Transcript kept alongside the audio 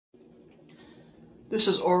This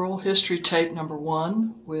is Oral History Tape number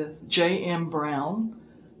 1 with J.M. Brown,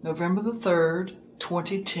 November the 3rd,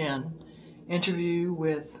 2010, interview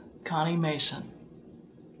with Connie Mason.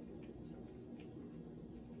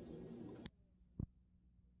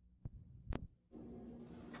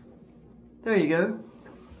 There you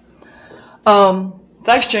go.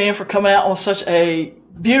 Thanks, Jan, for coming out on such a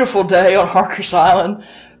beautiful day on Harker's Island.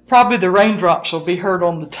 Probably the raindrops will be heard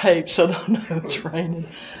on the tape, so they'll know it's raining.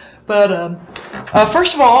 But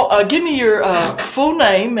first of all, give me your full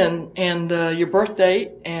name and your birth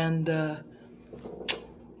date and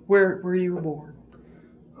where you were born.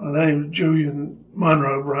 My name is Julian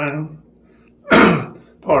Monroe Brown.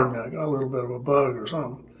 Pardon me, I got a little bit of a bug or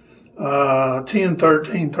something.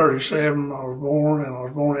 10/13/37 I was born, and I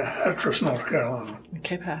was born at Hatteras, North Carolina.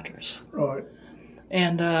 Cape Hatteras. Right.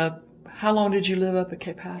 And how long did you live up at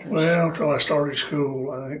Cape Hatteras? Well, until I started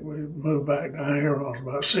school. I think we moved back down here when I was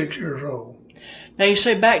about 6 years old. Now you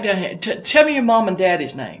say back down here. Tell me your mom and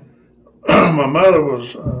daddy's name. My mother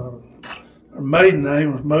was, her maiden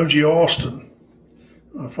name was Moji Austin.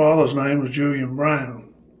 My father's name was Julian Brown.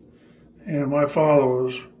 And my father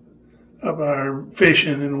was up there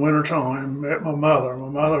fishing in the wintertime, met my mother. My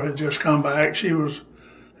mother had just come back. She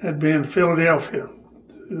had been in Philadelphia,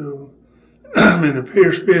 in the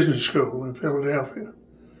Pierce Business School in Philadelphia.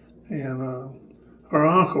 And her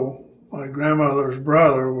uncle, my grandmother's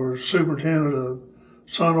brother, was superintendent of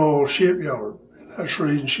Sun Oil Shipyard. And that's the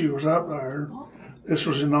reason she was up there. This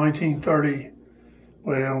was in 1930.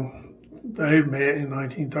 Well, they met in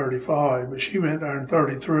 1935, but she went there in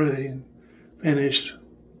 33 and finished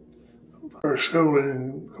her schooling,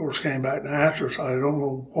 and of course came back to Hatteras. I don't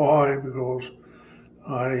know why, because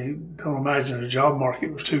I don't imagine the job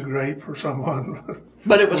market was too great for someone.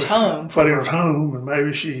 But it was home. But it was home, and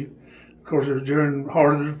maybe she, of course it was during the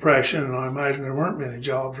heart of the Depression, and I imagine there weren't many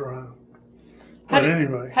jobs around. But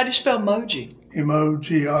anyway. How do you spell Moji?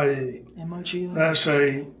 M-O-G-I-E. M-O-G-I-E. That's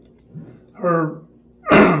her,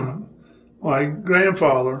 my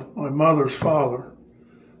grandfather, my mother's father,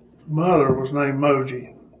 mother was named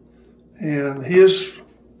Moji. And her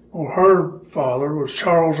father was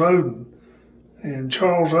Charles Oden. And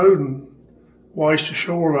Charles Oden washed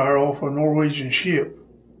ashore there off a Norwegian ship.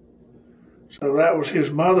 So that was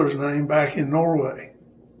his mother's name back in Norway.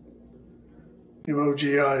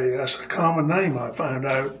 M-O-G-I-E. That's a common name, I found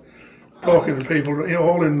out talking to people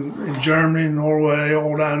all in Germany, Norway,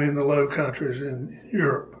 all down in the Low Countries in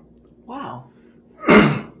Europe. Wow.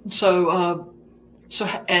 So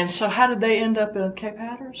how did they end up in Cape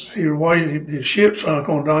Hatteras? His ship sunk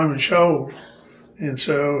on Diamond Shoals, and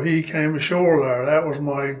so he came ashore there. That was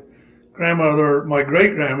my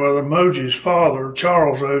great-grandmother, Moji's father,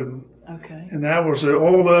 Charles Oden. Okay. And that was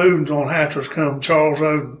all the Odens on Hatteras come Charles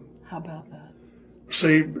Oden. How about that?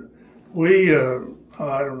 See, we,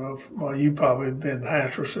 I don't know, well, you probably have been to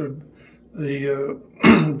Hatteras. The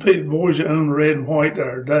boys that own the red and white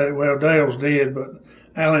there, Dale's dead, but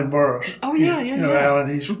Alan Burris. Oh, yeah. Alan,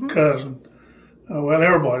 he's cousin. Well,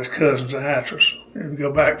 everybody's cousins at Hatteras, if you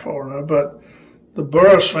go back far enough. But the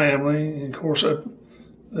Burris family, and of course,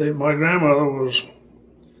 my grandmother,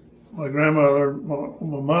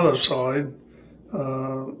 on my mother's side,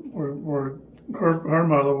 her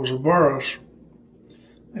mother was a Burris,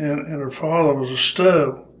 and her father was a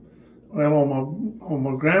Stowe. Well, on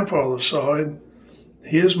my grandfather's side,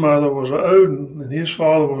 his mother was an Oden, and his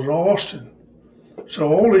father was an Austin.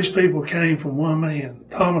 So all these people came from one man.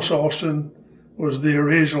 Thomas Austin was the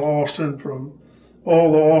original Austin, from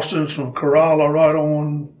all the Austins from Kerala right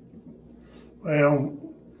on, well,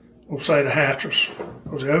 we'll say the Hatteras,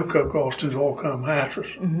 because the Okoke Austins all come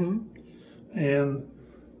Hatteras. Mm-hmm. And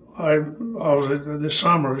I was this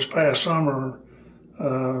past summer,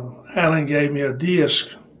 Alan gave me a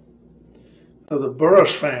disc of the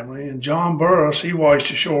Burris family, and John Burris, he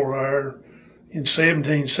washed ashore there in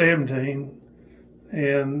 1717.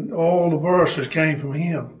 And all the Burrises came from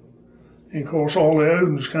him. And of course, all the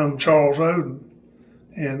Odens come from Charles Oden.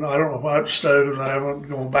 And I don't know about the Stows. I haven't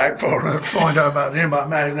gone back far enough to find out about them, but I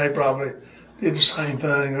imagine they probably did the same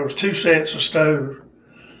thing. There was 2 sets of Stows.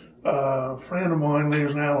 A friend of mine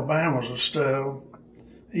lives in Alabama as a Stowe.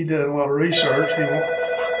 He did a lot of research.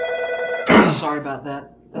 Sorry about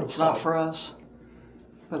that. That's not for us.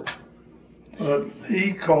 But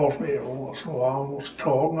he calls me every once in a while and wants to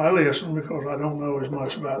talk, and I listen because I don't know as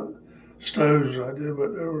much about Stows as I do.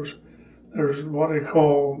 But there's what they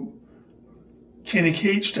call Kenny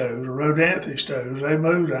Keats Stows or Rodanthe Stows. They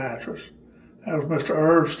moved to Hatteras. That was Mr.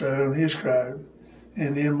 Irv Stowe and his crowd.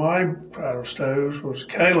 And then my crowd of Stows was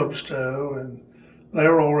Caleb Stowe and They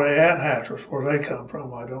were already at Hatteras, where they come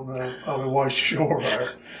from. I don't know, probably washed ashore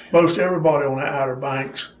there. Most everybody on the Outer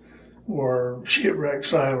Banks were shipwrecked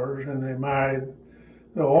sailors, and they married.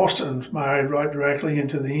 The Austins married right directly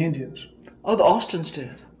into the Indians. Oh, the Austins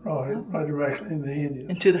did. Right directly into the Indians.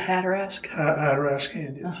 Into the Hatteras? Hatteras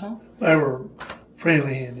Indians. Uh-huh. They were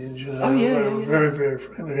friendly Indians, you know. Oh, yeah, they were very, very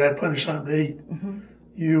friendly. They had plenty of something to eat. Mm-hmm.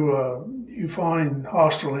 You find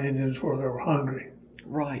hostile Indians where they were hungry.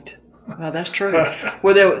 Right. Well, that's true.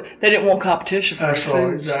 Where they didn't want competition for that's their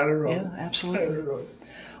right, foods. exactly right. Yeah, absolutely. Exactly right.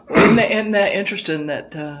 Well, isn't that interesting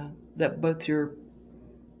that both your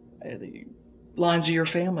the lines of your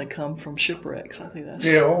family come from shipwrecks? I think that's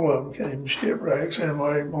all of them came from shipwrecks. And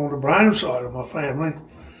on the Brown side of my family,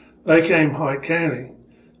 they came from Hyde County,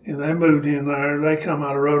 and they moved in there. They come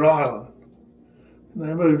out of Rhode Island, and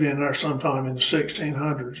they moved in there sometime in the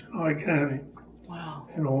 1600s in Hyde County. Wow.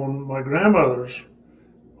 And on my grandmother's,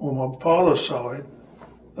 on my father's side,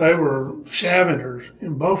 they were Shavenders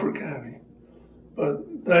in Beaufort County, but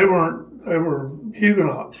they were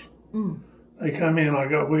Huguenots. Mm. They come in.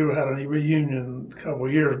 We had a reunion a couple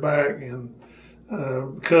of years back, and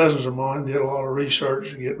cousins of mine did a lot of research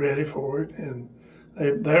to get ready for it, and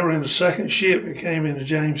they were in the second ship that came into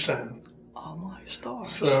Jamestown. Oh my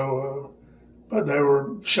stars! So, but they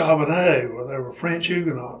were Shavender, or they were French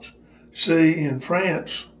Huguenots. See, in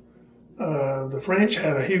France, the French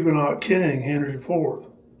had a Huguenot king, Henry IV,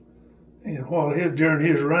 and during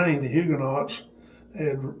his reign, the Huguenots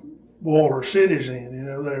had walled their cities in. You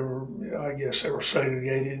know, I guess they were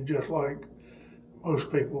segregated, just like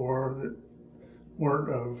most people were that weren't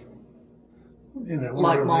of,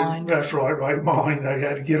 like mind. That's right, like mind. They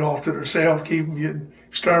had to get off to themselves, keep them getting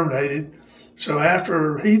exterminated. So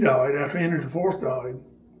after he died, after Henry IV died,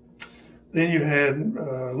 then you had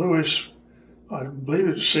Louis, I believe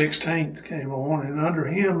it was 16th, came on, and under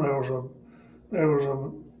him there was a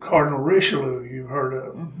Cardinal Richelieu you've heard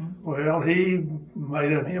of. Mm-hmm. Well, he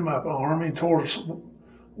made him up an army and tore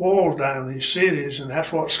walls down in these cities, and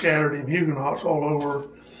that's what scattered him Huguenots all over.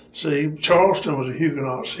 See, Charleston was a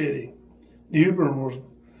Huguenot city. New Bern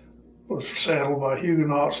was settled by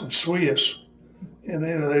Huguenots and Swiss, and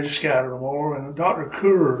then they just scattered them all over. And Dr.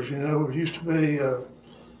 Coors, used to be,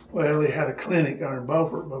 he had a clinic there in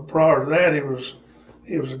Beaufort, but prior to that,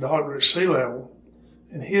 he was a doctor at sea level,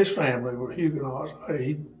 and his family were Huguenots.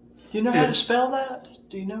 Do you know how to spell that?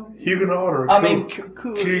 Do you know? Huguenot or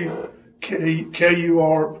Kuers.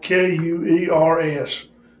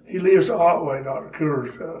 He lives to Otway, Dr.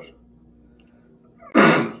 Coors does.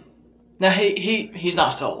 Now, he's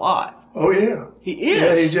not still alive. Oh, yeah. He is?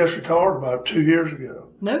 Yeah, he just retired about 2 years ago.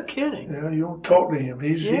 No kidding. Yeah, you don't talk to him.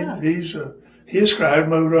 His tribe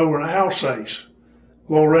moved over in Alsace,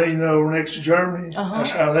 Lorraine over next to Germany. Uh-huh.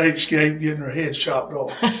 That's how they escaped getting their heads chopped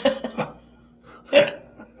off.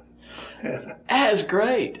 That's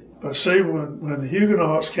great. But see, when the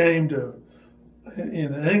Huguenots came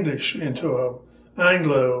in English into an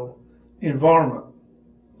Anglo environment,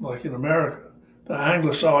 like in America, they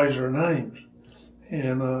anglicized their names.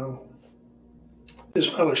 And this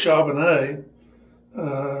fellow Shavender,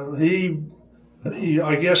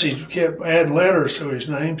 I guess he kept adding letters to his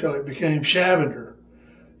name till it became Shavender.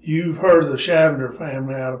 You've heard of the Shavender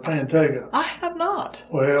family out of Pantega. I have not.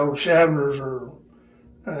 Well, Shavenders are,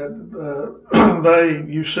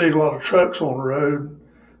 you see a lot of trucks on the road.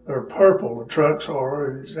 They're purple, the trucks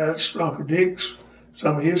are. That's Uncle Dick's,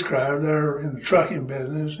 some of his crowd. They're in the trucking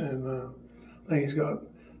business, and I think he's got,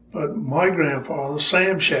 but my grandfather,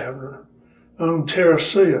 Sam Shavender, owned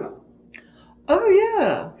Terracea. Oh,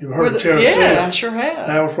 yeah. You've heard of Terracea? Yeah, I sure have.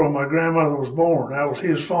 That was where my grandmother was born. That was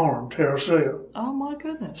his farm, Terracea. Oh, my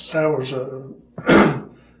goodness. That was, at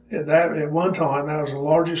one time, that was the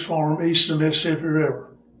largest farm east of the Mississippi River.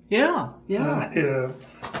 Yeah.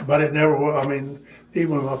 But it never was. I mean,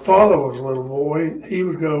 even when my father was a little boy, he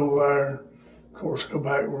would go there, of course, go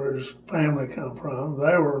back where his family come from.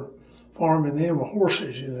 They were farming them with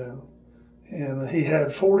horses, And he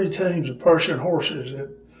had 40 teams of Persian horses that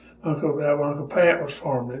Uncle Pat was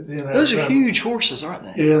farming it. Those are huge horses, aren't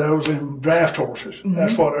they? Yeah, those were draft horses. Mm-hmm.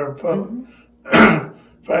 That's what they were putting. Mm-hmm.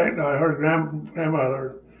 In fact, I heard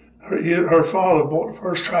grandmother, her father bought the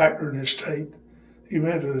first tractor in his state. He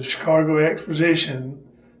went to the Chicago Exposition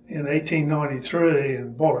in 1893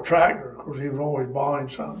 and bought a tractor. Of course, he was always buying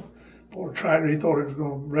something. Bought a tractor. He thought it was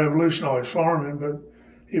going to revolutionize farming, but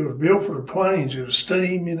it was built for the plains. It was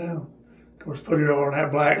steam, Of course, put it over on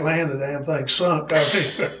that black land, the damn thing sunk. I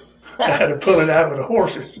had to pull it out with the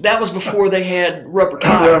horses. That was before they had rubber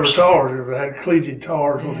tires. Rubber tires. It had cleated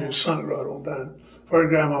tires when it sunk right on down. First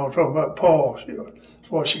grandma was talking about Paul. That's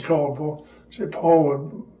what she called Paul. She said Paul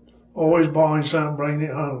would always buying something, bringing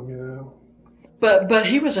it home, you know. But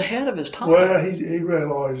he was ahead of his time. Well, he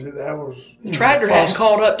realized that was... The tractor hadn't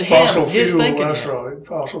caught up to him, his fuel, thinking. That's right.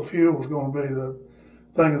 Fossil fuel was going to be the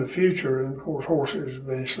thing of the future, and of course horses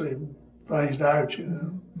eventually phased out, you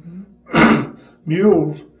know. Mm-hmm.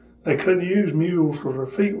 Mules, they couldn't use mules because their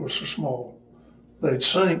feet were so small. They'd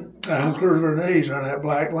sink down clear to their knees on that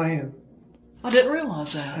black land. I didn't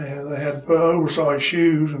realize that. And they had to put oversized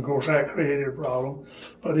shoes, and of course that created a problem.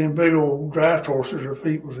 But in big old draft horses, their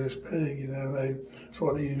feet was this big, you know. That's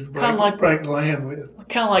what they used to break the land with.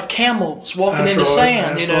 Kind of like camels walking in the right,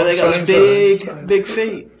 sand, you know. They got those big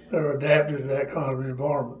feet. They're adapted to that kind of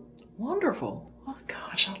environment. Wonderful. Oh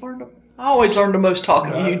gosh, I always learn the most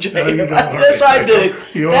talking to you, Jay. No, you don't. Yes, I do.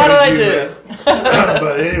 That I do.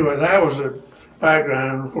 But anyway, that was the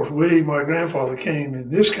background. Of course, my grandfather came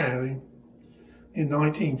in this county in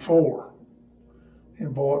 1904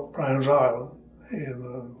 and bought Brown's Island.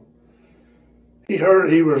 And he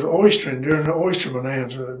was oystering during the oyster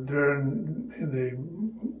bonanza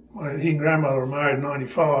he and grandmother were married in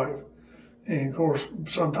 95. And of course,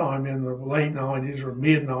 sometime in the late 90s or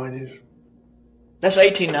mid 90s. That's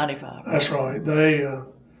 1895. That's right.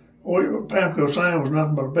 Pamco Sound was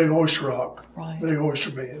nothing but a big oyster rock, big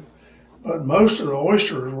oyster bed. But most of the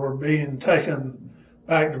oysters were being taken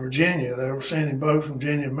back to Virginia. They were sending boats from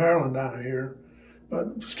Virginia and Maryland down here.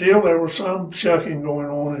 But still, there was some shucking going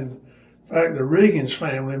on. In fact, the Regans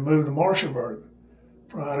family moved to Marshallburg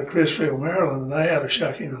from out of Crisfield, Maryland, and they had a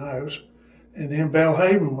shucking house. And then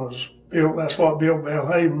Belhaven was built. That's what built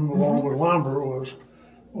Belhaven, along with lumber, was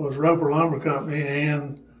Roper Lumber Company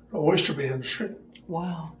and the oyster industry.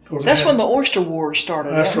 Wow. That's when the oyster wars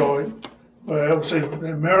started. That's right. Well, see,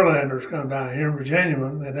 the Marylanders come down here,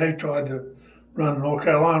 Virginiamen, and they tried to run North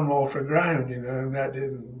Carolina off the ground, you know, and that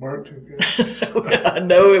didn't work too good.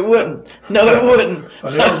 No, it wouldn't. No, it wouldn't.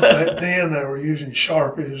 But then they were using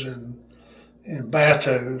Sharpies and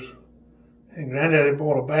bateaus. And Granddaddy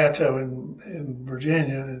bought a bateau in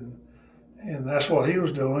Virginia, and that's what he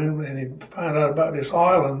was doing. And he found out about this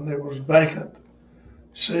island that was vacant.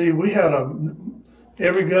 See, we had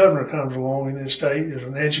every governor comes along in this state is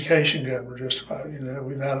an education governor, just about, you know.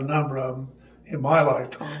 We've had a number of them in my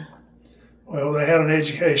lifetime. Well, they had an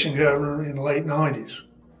education governor in the late 90s,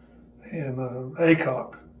 and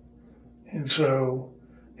Aycock. And so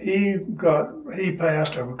he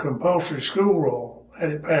passed a compulsory school roll, had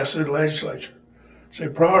it passed through the legislature. So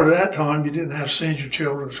prior to that time, you didn't have to send your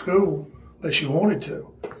children to school unless you wanted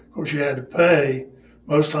to. Of course, you had to pay.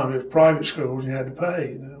 Most times it was private schools, and you had to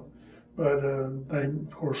pay, you know. But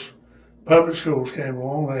of course, public schools came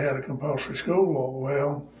along. They had a compulsory school law.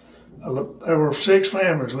 Well, there were 6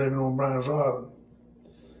 families living on Brown's Island.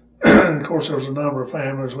 And of course, there was a number of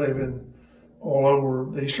families living all over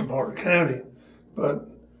the eastern part of the county. But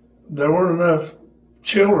there weren't enough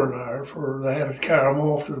children there they had to carry them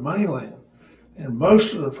off to the mainland. And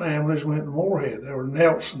most of the families went to Moorhead. They were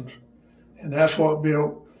Nelsons. And that's what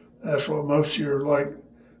most of your,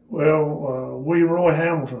 William Roy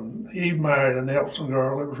Hamilton, he married a Nelson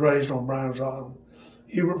girl that was raised on Brown's Island.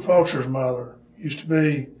 Hubert Fulcher's mother used to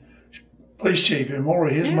be police chief in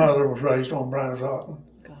Moorhead. His mother was raised on Brown's Island.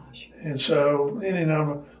 Gosh. And so any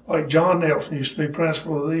number, like John Nelson used to be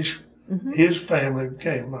principal of these, his family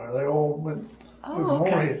came there. They all went to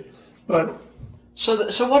Moorhead. But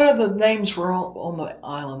So what other names were on the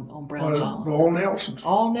island, on Brown's Island? All Nelsons.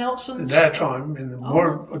 All Nelsons? At that time. And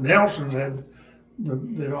the Nelsons had,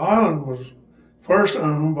 the island was first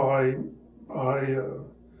owned by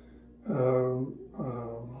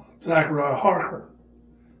Zachariah Harker.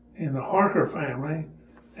 And the Harker family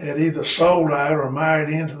had either sold out or married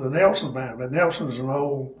into the Nelson family. Nelson is an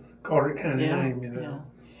old Carteret County name, you know.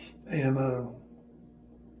 Yeah. And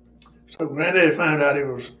so Granddaddy found out it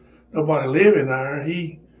was nobody living there, and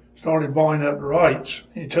he started buying up the rights.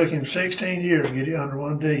 It took him 16 years to get it under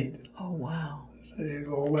one deed. Oh, wow.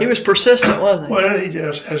 So he was persistent, wasn't he? Well, he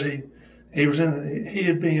just, he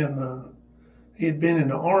had been in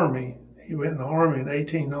the Army. He went in the Army in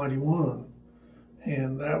 1891.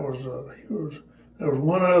 And that was, there was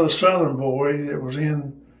one other Southern boy that was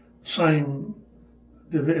in the same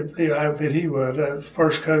outfit he was, at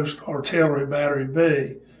First Coast Artillery Battery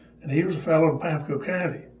B, and he was a fellow in Pamco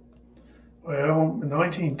County. Well, in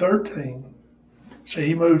 1913, see,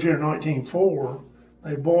 he moved here in 1904.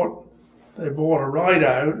 They bought a right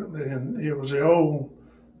out, and it was the old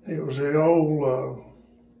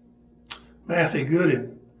Matthew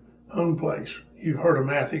Gooding home place. You've heard of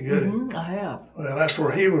Matthew Gooding? I have. Well, that's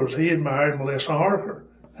where he was. He had married Melissa Harker.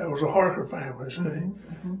 That was a Harker family, see?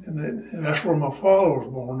 And that's where my father was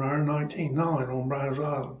born there in 1909 on Brown's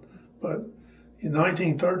Island. But in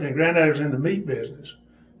 1913, Granddad was in the meat business.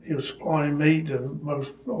 He was supplying meat to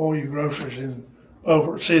most all your groceries in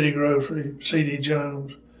Beaufort, City Grocery, C.D.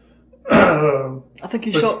 Jones. I think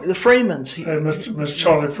you saw the Freemans. Mr.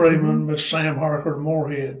 Charlie Freeman, Mr. Sam Harker,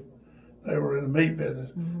 Moorhead. They were in the meat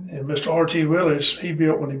business. And Mr. R.T. Willis,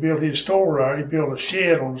 when he built his store there, he built a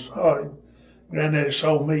shed on the side. Granddaddy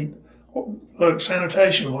sold meat. Look,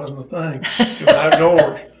 sanitation wasn't a thing. It was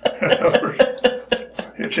outdoors.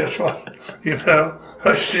 It just wasn't,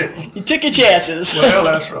 You took your chances. Well,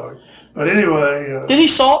 that's right. But anyway. Did he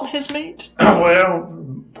salt his meat?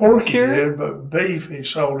 Well, pork he did, but beef, he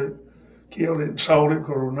sold it, killed it and sold it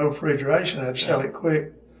because there was no refrigeration. I had to sell it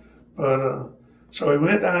quick. But, so he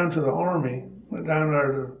went down to the Army, went down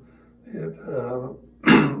there to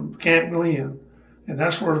Camp Glen, and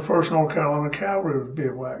that's where the 1st North Carolina Cavalry was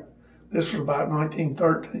bivouacked. This was about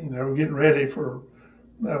 1913. They were getting ready for,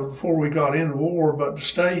 that was before we got into war, but the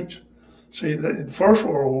states, see, in the First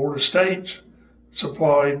World War, the states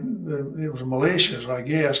supplied, it was militias, I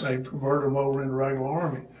guess, and they converted them over into regular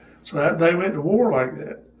army. So they went to war like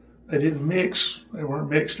that. They didn't mix, they weren't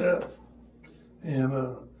mixed up.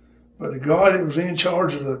 And, but the guy that was in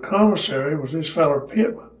charge of the commissary was this fellow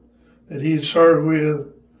Pittman that he had served with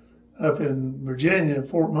up in Virginia,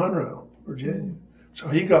 Fort Monroe, Virginia. So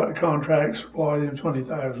he got the contract to supply them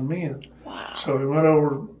 20,000 men. Wow. So he went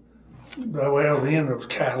over, well, then there was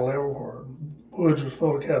cattle everywhere. Woods was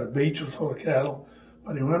full of cattle, the beach was full of cattle.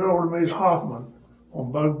 But he went over to Ms. Hoffman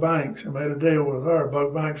on both banks and made a deal with her.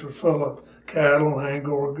 Both banks were full of cattle and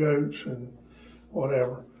Angora goats and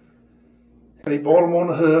whatever. And he bought them on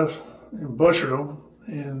the hoof and butchered them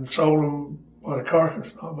and sold them by the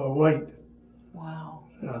carcass, not by weight. Wow.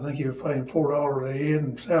 And I think he was paying $4 a head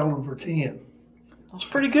and selling them for 10. That's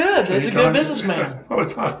pretty good. He's a good businessman.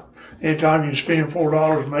 Anytime you spend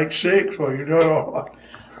 $4 and make 6, well, you're doing all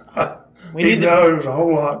right. Even know it was a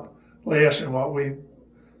whole lot less than what we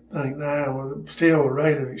think now. Still, the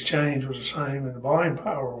rate of exchange was the same, and the buying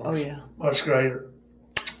power was much greater.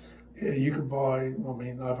 Yeah, you could buy, I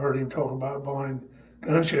mean, I've heard him talk about buying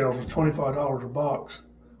gun shells for $25 a box.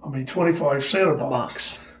 25 cents a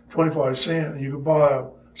box. 25 cents, and you could buy a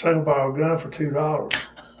single-barrel gun for $2.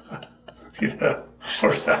 you know.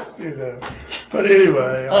 But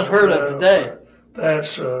anyway. Unheard of today.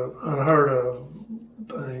 That's unheard of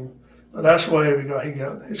thing. But that's the way he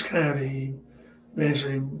got his county. He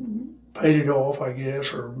eventually paid it off, I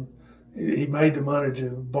guess, or he made the money to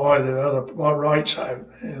buy the other rights out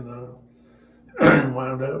and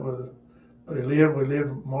wound up with it. But we live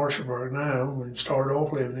in Marshallburg now. We started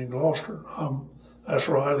off living in Gloucester. That's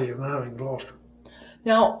where I live now, in Gloucester.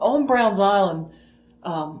 Now, on Browns Island,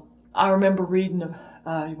 I remember reading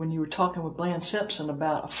when you were talking with Bland Simpson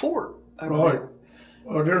about a fort over there.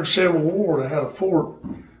 Well, during the Civil War, they had a fort.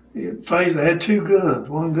 They had 2 guns.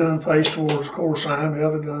 One gun faced towards Corsine, the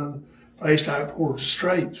other gun faced out towards the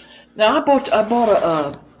Straits. Now, I bought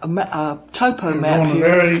a topo map on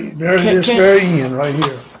here. This very end right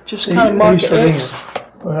here. Just kind of mark the X.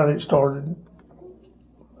 Well, it started.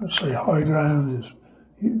 Let's see, High Ground is.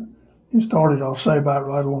 It started, I'll say, about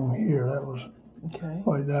right along here. That was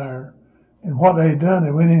right there. And what they had done,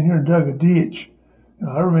 they went in here and dug a ditch. And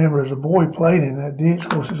I remember as a boy played in that ditch. Of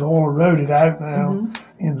course, it's all eroded out now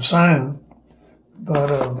in the Sound.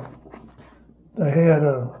 But they had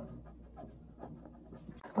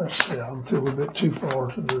let's see, I'm a little bit too far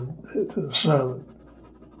to the southern.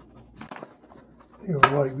 It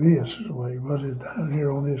was like this is the way it was down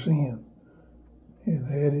here on this end. And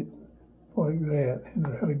they had it like that. And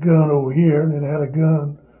they had a gun over here, and then they had a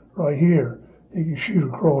gun right here. You could shoot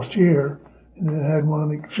across here, and then had one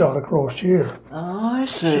that shot across here. Oh, I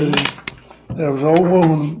see. So there was an old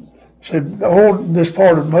woman. Said this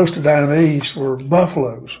part of most of down east were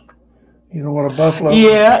buffaloes. You know what a buffalo is?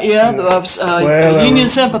 Yeah. Union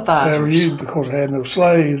sympathizers. They were used because they had no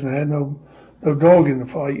slaves and they had no dog in the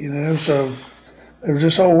fight, you know. So there was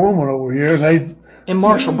this old woman over here, and in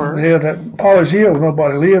Marshallburg. Yeah, that Polly's Hill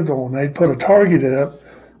nobody lived on. They'd put a target up,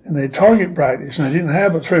 and they'd target practice, and they didn't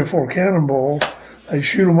have but 3 or 4 cannonballs. They'd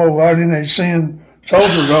shoot them over there, and then they'd send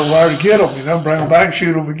soldiers over there to get them, bring them back and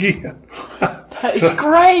shoot them again. That is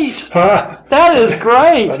great. That is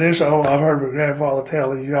great. But I've heard my grandfather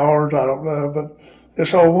tell these yards, I don't know, but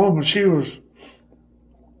this old woman, she was,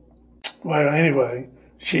 well, anyway,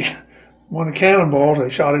 one of the cannonballs, they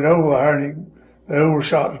shot it over there, and they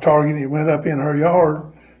overshot the target, and it went up in her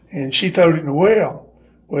yard, and she threw it in the well.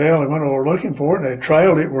 Well, they went over looking for it, and they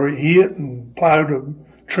trailed it where it hit and plowed a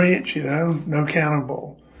trench, no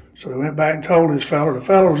cannonball. So they went back and told this fellow, the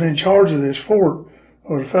fellow was in charge of this fort,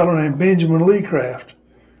 was a fellow named Benjamin Leecraft.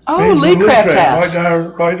 Oh, Lee Craft House.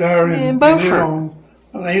 Right there in Beaufort.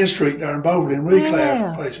 On Ann Street there in Beaufort, in Lee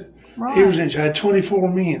Craft place. Right. He was had 24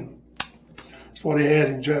 men. That's what he had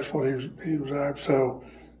in just what he was there. So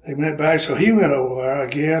they went back. So he went over there, I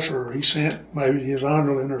guess, or he sent maybe his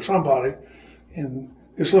underling or somebody. And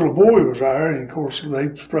this little boy was there, and of course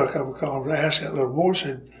they struck up a conversation. Asked that little boy,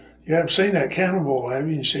 said, "You haven't seen that cannonball, have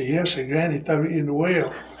you?" And he said, "Yes." Said, "Granny threw it in the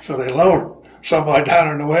well." So they lowered somebody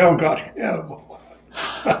down in the well and got the cannonball.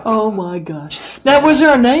 Oh my gosh! Now, was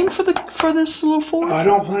there a name for this little fort? I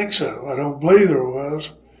don't think so. I don't believe there was.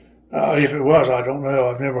 If it was, I don't know.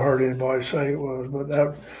 I've never heard anybody say it was.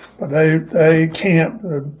 But they camped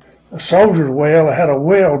the soldiers' well. They had a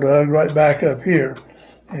well dug right back up here,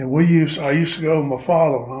 and I used to go with my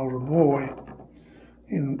father when I was a boy.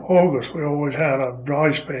 In August, we always had a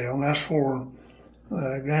dry spell, and that's for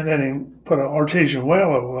Granddaddy put an artesian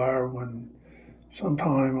well over there when.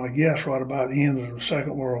 Sometime, I guess, right about the end of the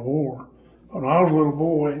Second World War. When I was a little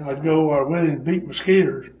boy, I'd go with him and beat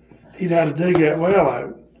mosquitoes. He'd have to dig that well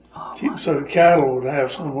out. So the cattle would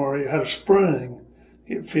have somewhere, it had a spring.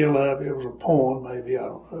 It'd fill up, it was a pond maybe, I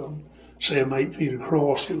don't know, 7, 8 feet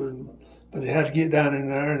across. But it had to get down in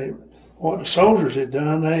there. And what the soldiers had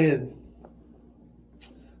done,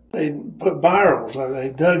 they put barrels. They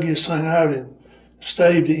dug this thing out and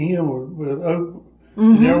staved it in with oak.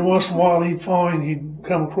 And every once in a while he'd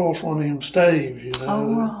come across one of them staves, you know. Oh,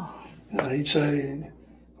 wow. And he'd say,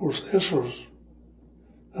 of course, this was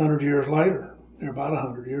 100 years later. They're about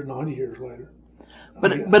 100 years, 90 years later.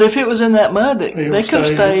 But if it was in that mud, they could have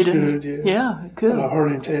stayed. Yeah, it could. I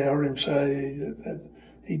heard him say that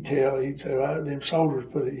he'd say, them soldiers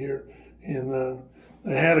put it here. And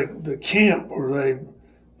they had the camp where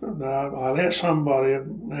I let somebody,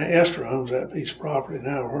 Esther owns that piece of property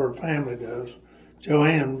now, her family does.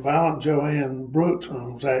 Joanne Brooks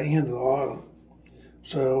owns that end of the island.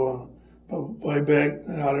 So, way back,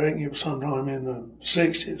 I reckon it was sometime in the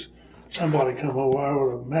 60s, somebody come over there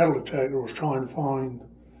with a metal detector, was trying to find,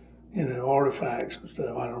 artifacts and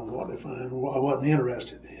stuff. I don't know what they found. I wasn't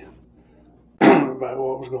interested in about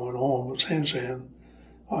what was going on. But since then,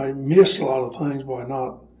 I missed a lot of things by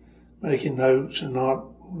not making notes, and not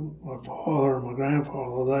my father and my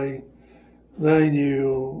grandfather. They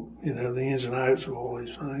knew, the ins and outs of all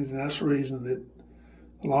these things, and that's the reason that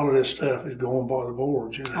a lot of this stuff is going by the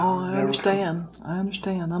boards. Oh, I understand. I'm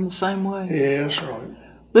the same way. Yeah, that's right.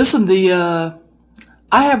 Listen, I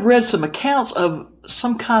have read some accounts of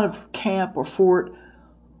some kind of camp or fort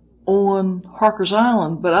on Harker's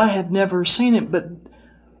Island, but I have never seen it. But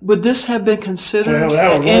would this have been considered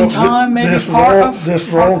in time, maybe part of? This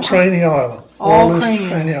was all Craney Island. All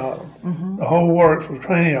Craney Island. Mm-hmm. The whole works was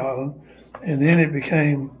Craney Island. And then it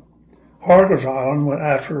became Harker's Island when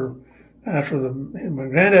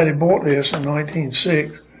Granddaddy bought this in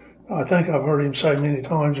 1906. I think I've heard him say many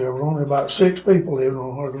times there were only about 6 people living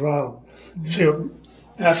on Harker's Island. Mm-hmm. See,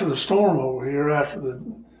 after the storm over here, after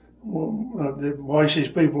they washed these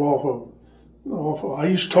people off of, I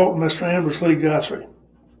used to talk to Mr. Ambersley Guthrie.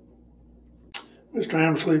 Mr.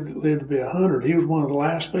 Ambersley lived to be 100. He was one of the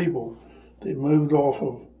last people that moved off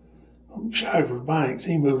of Shagford Banks.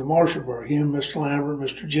 He moved to Marshallburg. Him, Mr. Lambert,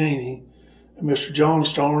 Mr. Janey, and Mr. John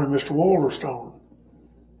Storm, and Mr. Walter Storm.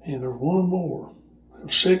 And there was one more. There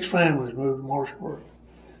were 6 families moved to Marshallburg.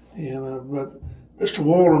 And but Mr.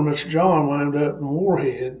 Walter and Mr. John wound up in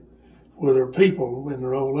Warhead with their people in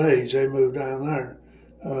their old age. They moved down there.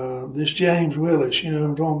 This James Willis, you know what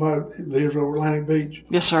I'm talking about? He lives over Atlantic Beach.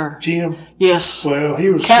 Yes, sir. Jim? Yes. Well, he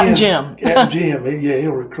was Captain Jim. Captain Jim.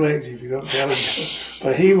 He'll recollect you if you don't tell him.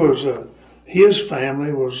 But he was, his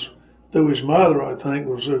family was, through his mother, I think,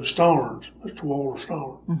 was those Starnes, Mr. Walter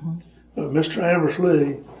Starn. Mm-hmm. But Mr.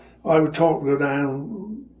 Ambersley, I would go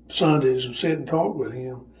down Sundays and sit and talk with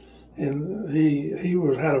him. And he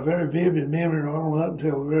had a very vivid memory right on up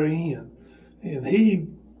until the very end. And he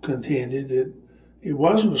contended that it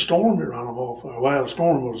wasn't a storm that ran them off. Well, the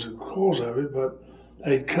storm was the cause of it, but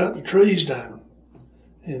they'd cut the trees down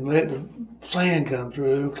and let the sand come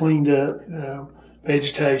through, cleaned up,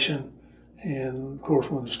 vegetation. And of course,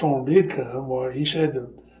 when the storm did come, he said the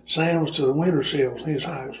sand was to the window sills in his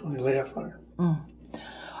house when he left there. Mm.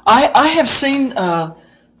 I have seen,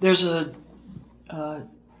 there's a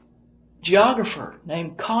geographer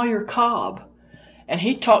named Collier Cobb, and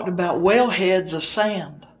he talked about wellheads of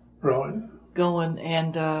sand. Right. Going,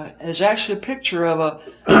 and there's actually a picture of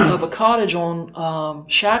a cottage on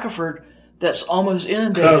Shackelford that's almost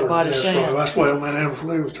inundated by the sand. Right. That's what man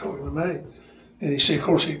Ambersley was talking to me. And he said, of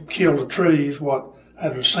course, he killed the trees.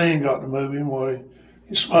 After the sand got to moving,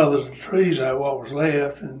 he smothered the trees out, what was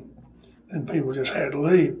left, and people just had to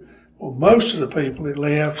leave. Well, most of the people that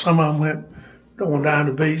left, some of them went going down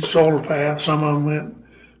the beach, solar path, some went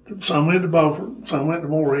to Beaufort, some went to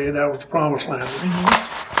Moorhead. That was the promised land.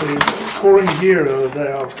 Corey here the other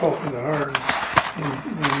day, I was talking to her,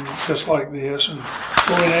 and just like this, and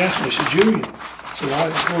Corey asked me, she said, Julian,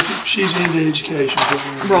 she's into education.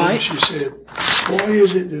 Right. She said, why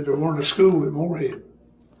is it that there weren't a school at Moorhead?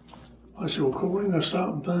 I said, well, Corey, now stop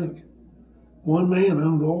and think. One man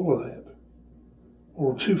owned all of that,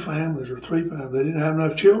 or two families, or three families. They didn't have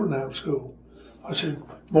enough children to have a school. I said,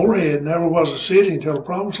 Moorhead never was a city until the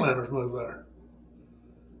Promised Landers moved there.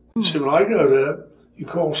 He said, when I go up, you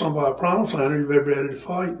call somebody a Promised Lander, you'll be ready to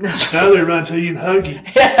fight. That's now they run to you and hug you.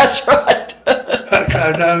 Yeah, that's right.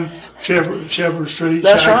 Down Shepherd Street,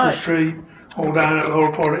 that's Shackford right. Street, all down that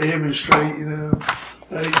lower part of Evans Street,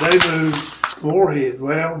 They moved Moorhead.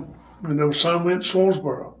 Well, some went to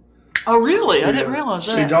Swansboro. Oh, really? I didn't realize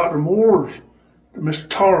that. See, Dr. Moore's, Mr.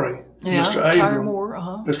 Torrey, yeah, Mr. Abram, Moore,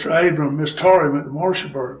 Mr. Abram, Mr. Torrey went to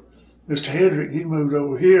Marshallburg. Mr. Hedrick, he moved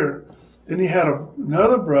over here. Then he had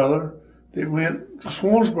another brother that went to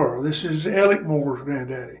Swansboro. This is Alec Moore's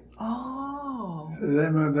granddaddy. Oh.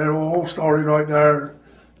 They all started right there,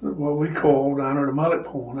 what we call down there the Mullet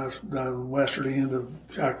Point. That's down the westerly end of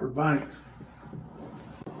Shackford Banks.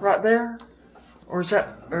 Right there? Or is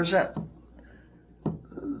that?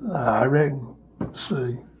 I reckon. Let's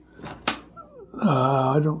see.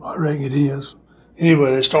 I reckon it is.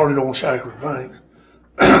 Anyway, they started on Shackford Banks.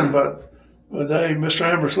 but Mr.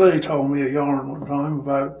 Ambrose Lee told me a yarn one time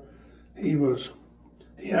about he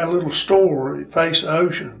had a little store that faced the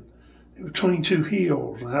ocean between two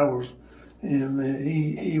hills, and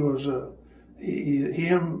they were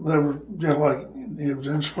just like, it was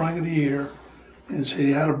in the spring of the year, and so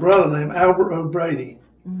he had a brother named Albert O'Brady,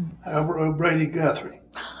 Albert O'Brady Guthrie.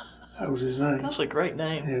 That was his name. That's a great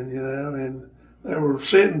name. And and they were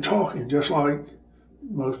sitting talking just like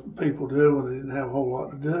most people do when they didn't have a whole lot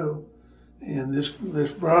to do. And this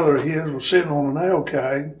brother of his was sitting on a nail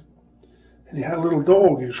keg, and he had a little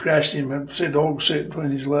dog. He scratched him, and the dog was sitting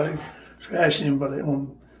between his legs, scratched him,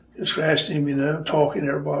 talking.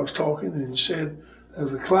 Everybody was talking, and he said there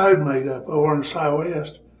was a cloud made up over in the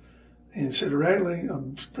southwest. And he said, directly, a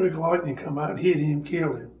streak of lightning come out and hit him,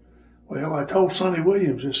 killed him. Well, I told Sonny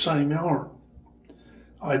Williams this same yarn.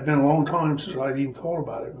 I'd been a long time since I'd even thought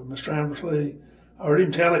about it, but Mr. Ambrose Lee, I heard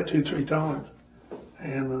him tell it 2-3 times.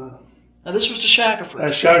 And now this was to Shackelford.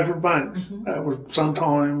 That's Shackelford Banks. That was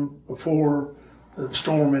sometime before the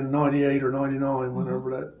storm in 98 or 99,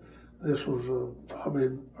 whenever this was probably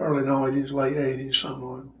early 90s, late 80s, something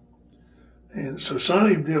like that. And so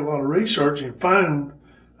Sonny did a lot of research and found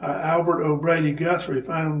Albert O'Brady Guthrie,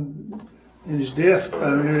 found in his death,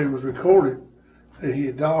 it was recorded that he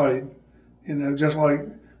had died. Just like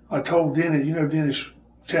I told Dennis, Dennis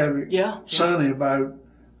Chadwick, Sonny, about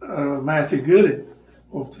Matthew Gooding.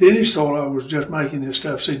 Well, Dennis thought I was just making this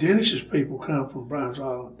stuff. See, Dennis's people come from Browns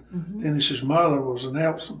Island. Dennis's mother was a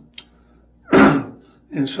Nelson.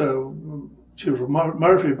 And so she was a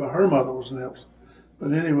Murphy, but her mother was a Nelson.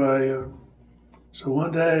 But anyway, so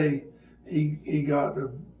one day he got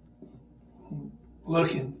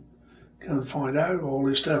looking, come to find out all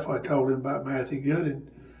this stuff I told him about Matthew Gooding.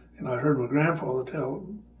 And I heard my grandfather tell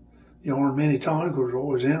the yarn many times, which was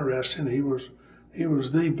always interesting. He was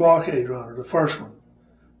the blockade runner, the first one.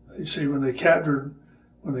 You see, when they captured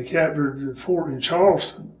the fort in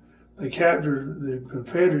Charleston, the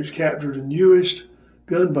Confederates captured the newest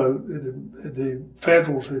gunboat that the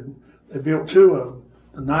Federals they built two of them,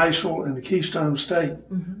 the Niceville and the Keystone State.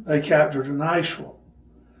 They captured the Niceville.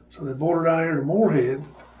 So they brought her down here to Moorhead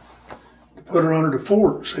to put her under the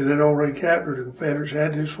fort. See, they'd already captured the Confederates,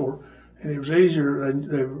 had this fort, and it was easier.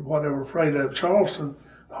 They were afraid of Charleston.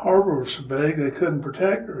 The harbor was so big they couldn't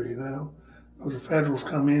protect her, because the Federals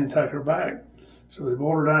come in and take her back. So they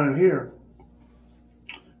brought her down here.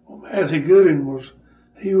 Well, Matthew Gooding was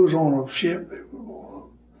on a ship,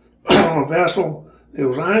 on a vessel that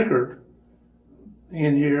was anchored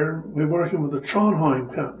in here. We were working with the Trondheim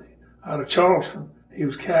Company out of Charleston. He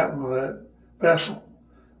was captain of that vessel.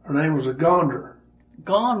 Her name was the Gonder.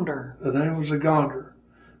 Gonder. The name was the Gonder.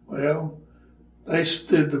 Well,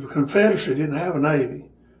 the Confederacy didn't have a navy,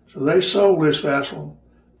 so they sold this vessel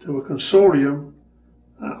to a consortium.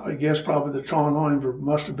 I guess probably the Trondheims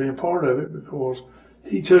must have been part of it, because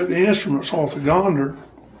he took the instruments off the Gonder,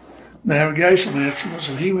 navigation instruments,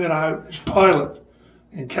 and he went out as pilot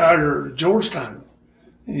and carried her to Georgetown.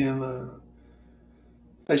 And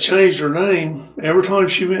they changed her name. Every time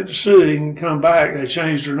she went to sea and come back, they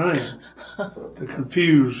changed her name to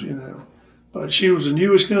confuse, But she was the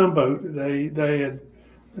newest gunboat they had,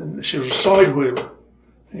 and she was a side wheeler.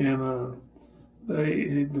 And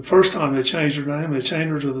the first time they changed her name, they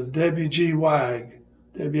changed her to the W.G. Wagg,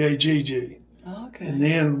 W-A-G-G. Oh, okay. And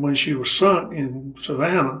then when she was sunk in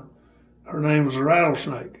Savannah, her name was a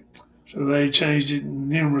Rattlesnake. So they changed it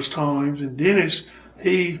numerous times. And Dennis,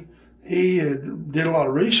 he did a lot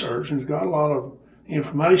of research and got a lot of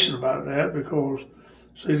information about that because,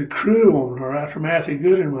 see, the crew on her, after Matthew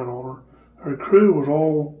Gooding went on her crew was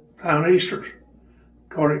all Towneasters,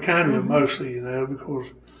 Carteret County mostly, because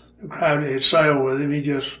the crowd had sailed with him. He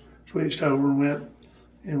just switched over and went,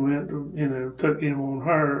 took him on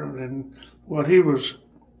her. And what he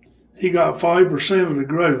got 5% of the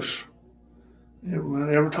gross.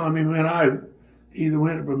 Every time he went out, he either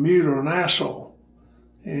went to Bermuda or Nassau.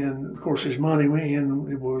 And of course his money went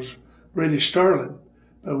in, it was British sterling.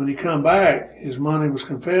 But when he come back, his money was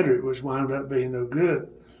Confederate, which wound up being no good.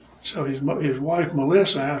 So his wife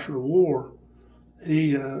Melissa, after the war,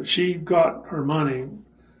 she got her money,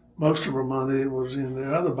 most of her money was in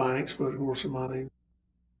the other banks, but of course the money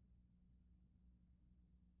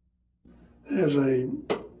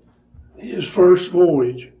his first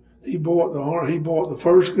voyage, he bought the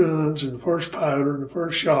first guns and the first powder and the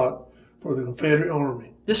first shot for the Confederate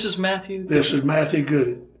Army. This is Matthew? This is Matthew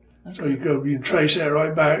Gooding. Okay. So you can trace that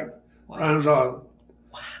right back, Brown's Island.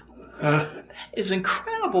 Wow. That is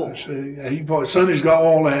incredible. See, Sonny's got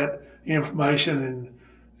all that information, and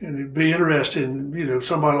it'd be interesting,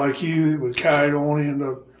 somebody like you that would carry it on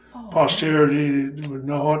into posterity that would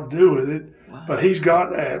know what to do with it. Wow. But he's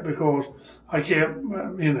got that because I kept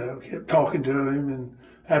talking to him, and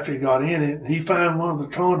after he got in it, he found one of the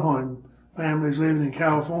Trondheim families living in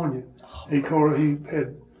California. He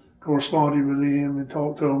had corresponded with him and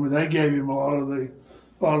talked to him, and they gave him a lot of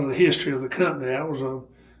the history of the company. That was a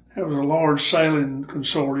large sailing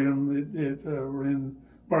consortium that were in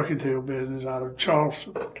mercantile business out of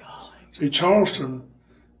Charleston. See, Charleston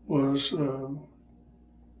was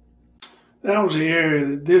that was the area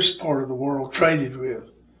that this part of the world traded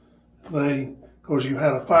with. Because you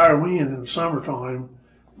had a fire wind in the summertime,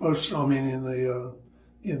 in the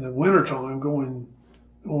wintertime going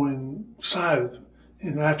south.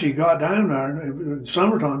 And after you got down there, in the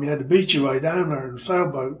summertime, you had to beat your way down there in a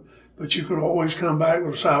sailboat, but you could always come back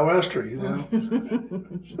with a sou'wester,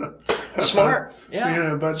 So, Smart,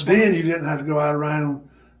 yeah. But Smart. Then you didn't have to go out around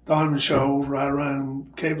Diamond Shoals, right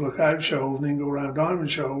around Cape Lookout Shoals, and then go around Diamond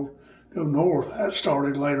Shoals, go north. That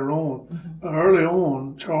started later on. But early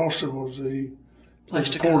on, Charleston was the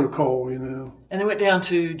port of call, And they went down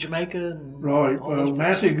to Jamaica. Right. Well,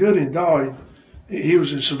 Matthew Gooding died. He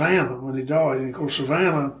was in Savannah when he died. And of course,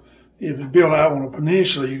 Savannah, if it's built out on a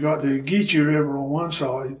peninsula, you got the Geechee River on one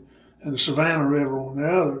side and the Savannah River on the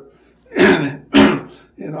other.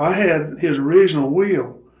 And I had his original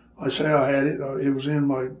wheel. I say I had it. It was in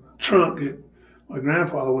my trunk. My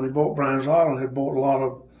grandfather, when he bought Brown's Island, had bought a lot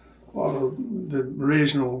of the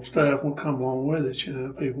original stuff would come along with it.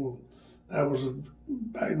 People. That was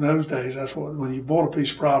back in those days. That's what when you bought a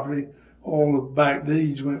piece of property, all the back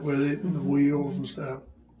deeds went with it and the wheels and stuff.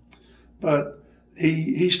 But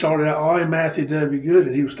he started out. Matthew W.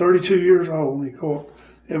 Gooding. He was 32 years old and he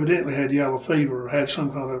evidently had yellow fever or had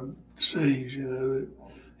some kind of disease. That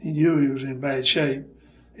he knew he was in bad shape.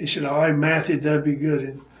 He said, "I, Matthew W.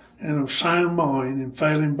 Gooding, and of sound mind and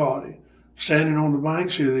failing body, standing on the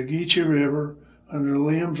banks of the Geechee River under the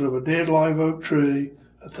limbs of a dead live oak tree,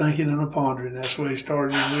 a thinking and a pondering." That's the way he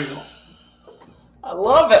started his wheel. I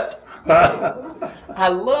love it. I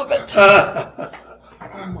love it. Oh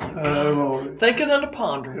my God. Thinking and a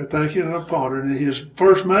pondering. Thinking and a pondering. And his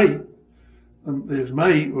first mate,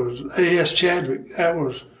 was A.S. Chadwick. That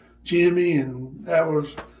was Jimmy, and that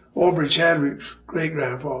was Aubrey Chadwick's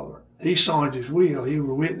great-grandfather. He signed his will. He was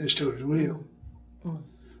a witness to his will.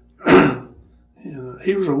 And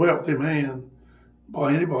he was a wealthy man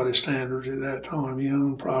by anybody's standards at that time. He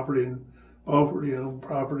owned property in Beaufort. He owned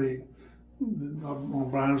property on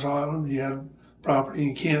Brown's Island. He had property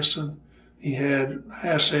in Kinston. He had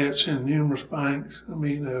assets in numerous banks.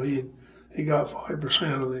 He got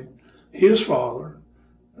 5% of his father,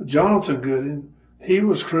 Jonathan Gooding. He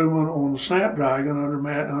was crewman on the Snapdragon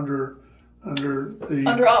under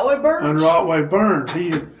Otway Burns. Under Otway Burns.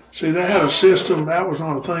 They had a system that was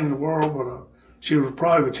not a thing in the world, but she was a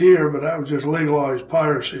privateer, but that was just legalized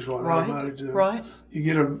piracy is what everybody did. Right. You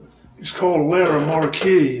get it's called a letter of marque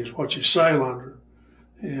is what you sail under.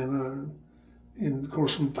 And of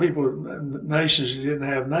course, some nations that didn't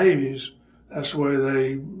have navies, that's the way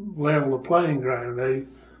they level the playing ground. They,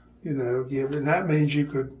 and that means you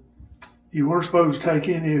weren't supposed to take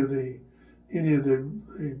any of the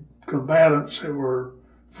combatants that were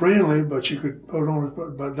friendly, but you could put on,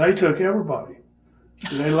 but they took everybody.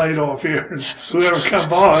 They laid off here, and whoever come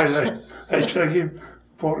by, they took him,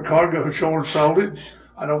 brought the cargo ashore and sold it.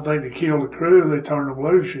 I don't think they killed the crew. They turned them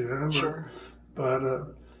loose, you know. Sure. But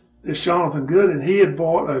it's Jonathan Gooden. He had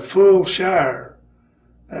bought a full shire.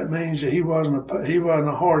 That means that he wasn't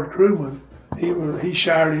a hard crewman. He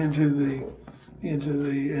shired into the,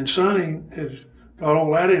 and Sonny has got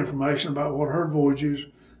all that information about what her voyages.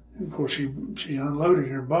 Of course, she unloaded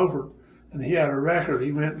here in Beaufort, and he had a record.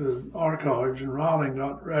 He went to the archives in Raleigh and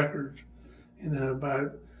got the records, you know,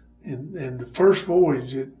 about, and the first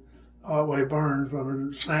voyage that Otway Burns under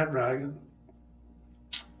the Snapdragon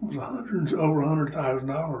was over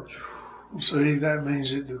 $100,000. See, that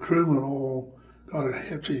means that the crewmen all got a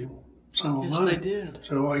hefty sum of money. Yes, they did.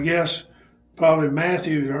 So I guess probably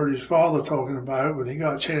Matthew heard his father talking about it when he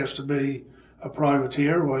got a chance to be a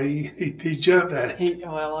privateer. Well, he jumped at it.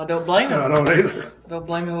 Well, I don't blame him. No, I don't either. Don't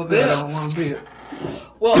blame him a bit. I don't want to be it.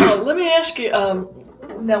 Well, let me ask you.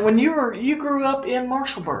 Now, when you grew up in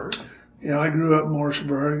Marshallburg. Yeah, I grew up in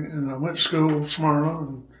Marshallburg, and I went to school in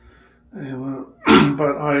Smyrna, and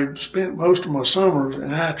but I spent most of my summers in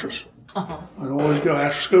Hatteras. Uh-huh. I'd always go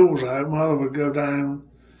after school was out. Mother would go down,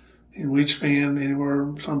 and we'd spend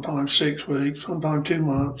anywhere, sometimes 6 weeks, sometimes 2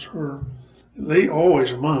 months, or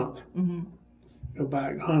always a month. Mm-hmm. Go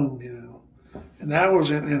back home, you know. And that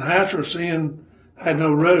was in Hatteras. Then had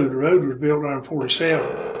no road. The road was built around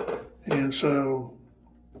 47, and so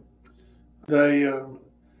they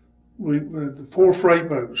the 4 freight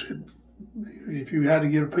boats. If you had to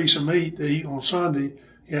get a piece of meat to eat on Sunday,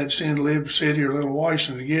 you had to send to Liberty City or Little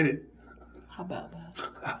Wyson to get it. How about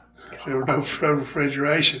that? There was no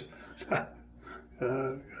refrigeration.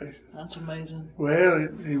 That's amazing. Well,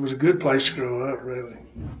 it was a good place to grow up, really.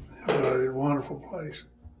 It was a wonderful place.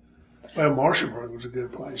 Well, Marshallburg was a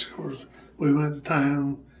good place. Of course, we went to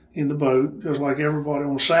town in the boat, just like everybody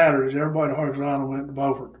on Saturdays. Everybody at Harkers Island went to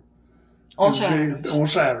Beaufort. On Saturdays? On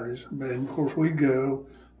Saturdays. And, of course, we'd go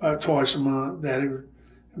about twice a month.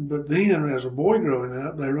 But then, as a boy growing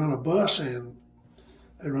up, they run a bus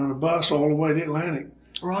all the way to Atlantic.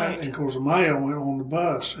 Right. And of course, the mail went on the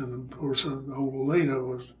bus, and of course, the old Alita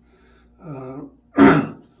was,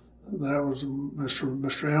 that was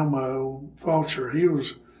Mr. Elmo Fulcher. He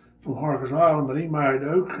was from Harkers Island, but he married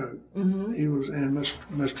Oakcoat. Mm-hmm. He was, and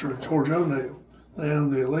Mr. George O'Neill. They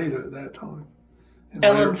owned the Alita at that time. And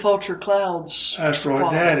Ellen Fulcher Cloud's That's right,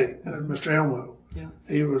 father. Daddy, Mr. Elmo. Yeah.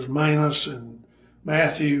 He was Manus and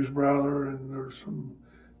Matthew's brother, and there was some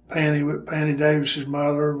Panny Davis's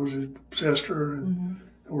mother was his sister, and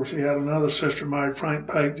Mm-hmm. of course he had another sister married. Frank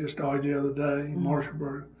Pake just died the other day in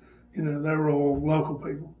Marshallburg. You know, they were all local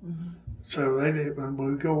people. Mm-hmm. So they did. When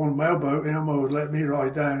we would go on the mailboat, Elmo would let me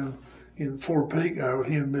ride down in Fort Pico with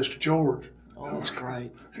him and Mr. George. Oh, that's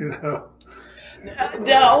great. You know.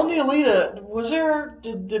 Now, on the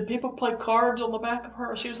Alita, did people play cards on the back of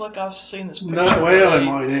her? It seems like I've seen this picture. No, well, they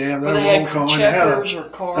might have. They had checkers or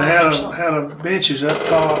cards. They had a benches up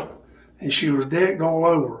top, and she was decked all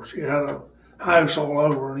over. She had a house all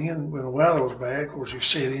over, and then when the weather was bad, of course, you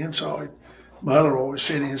sit inside. Mother always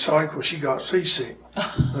sit inside because she got seasick.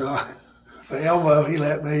 But Elmo, he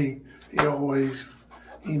let me. He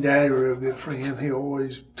and Daddy were a good friend. He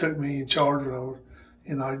always took me in charge when I was,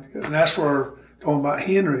 and that's where. Talking about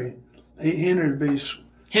Henry would be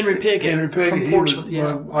Henry Piggott from Portsmouth.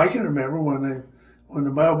 Well, I can remember when the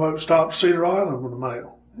mailboat stopped at Cedar Island with the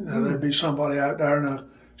mail. You know, there'd be somebody out there in a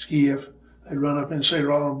skiff. They'd run up in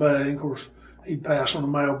Cedar Island Bay. And of course, he'd pass on the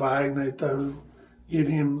mail bag, and they'd give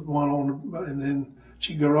him one and then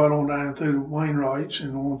she'd go right on down through the Wainwrights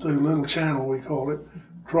and on through Little Channel, we call it,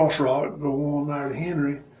 Cross Rock, go on there to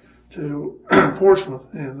Henry to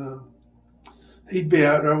Portsmouth, and he'd be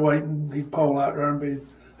out there waiting. He'd pull out there and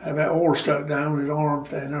have that oar stuck down with his arm,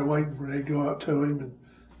 standing there waiting for they'd go up to him,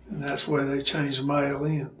 and that's where they change the mail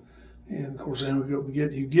in. And of course, then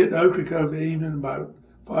you get to Ocracoke evening about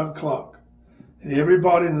 5 o'clock, and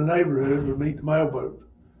everybody in the neighborhood would meet the mailboat.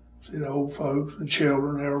 See the old folks and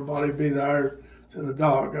children, everybody be there to the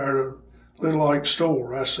dock, there to Little Ike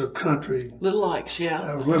store. That's a country. Little Ike's, yeah.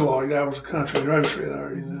 That was Little Ike. That was a country grocery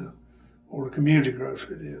there, you know, or the community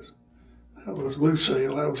grocery it is. That was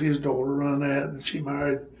Lucille. That was his daughter run that, and she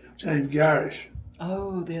married James Garish.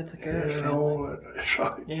 Oh, the Garish and family. all that. That's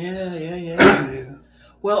right. Yeah. Yeah.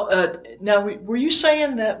 Well, now, were you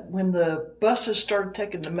saying that when the buses started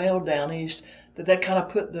taking the mail down east, that kind of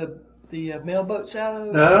put the mailboats out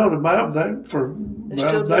of? No,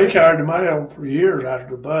 they carried the mail for years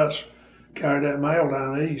after the bus carried that mail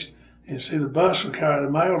down east. And see, the bus would carry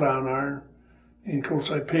the mail down there, and of course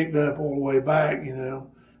they picked up all the way back, you know.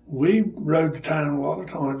 We rode to town a lot of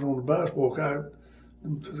times on the bus, walk out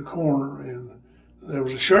to the corner, and there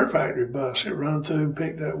was a shirt factory bus that run through and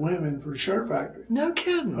picked up women for the shirt factory. No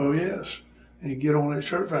kidding. Oh, yes. And you get on that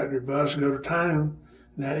shirt factory bus and go to town.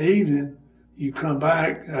 And that evening, you come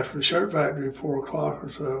back after the shirt factory at 4 o'clock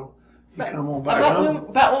or so. You come on back home.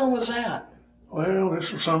 About when was that? Well,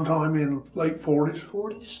 this was sometime in the late 40s.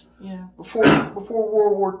 40s? Yeah. Before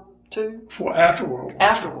World War II? After World War II.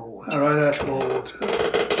 After World War II. Right after World War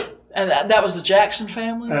II. And that was the Jackson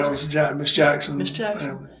family? That was Miss Jackson. Miss Jackson.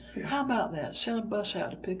 Family. Yeah. How about that? Send a bus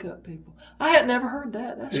out to pick up people. I had never heard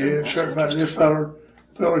that. That's shirt factory. This fella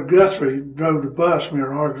Guthrie drove the bus from here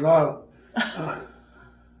to Harkers Island.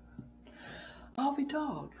 I'll be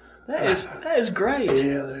dog. That is great.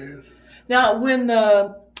 Yeah, there is. Now, when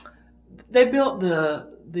they built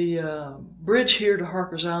the bridge here to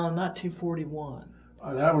Harkers Island in 1941.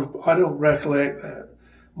 I don't recollect that.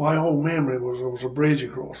 My whole memory was there was a bridge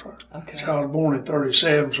across there. Okay. I was born in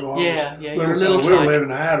 1937, so you were little. We were living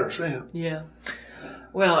in Hatters then. Yeah.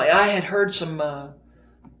 Well, I had heard some,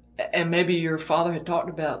 and maybe your father had talked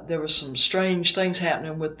about there was some strange things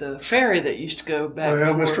happening with the ferry that used to go back.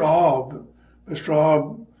 Well, Mr.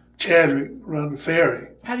 Obb Chadwick run the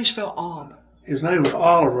ferry. How do you spell Obb? His name was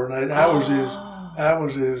Oliver, and that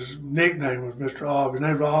was his nickname was Mr. Obb. His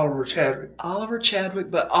name was Oliver Chadwick. Oliver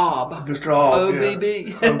Chadwick, but Obb. Mr. Obb,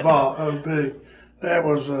 O-B-B. Yeah. O-B. That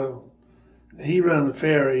was, he ran the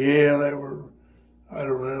ferry, yeah, they were, I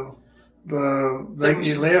don't know.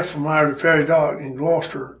 He left from our ferry dock in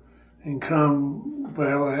Gloucester and come,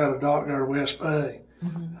 well, they had a dock there at West Bay.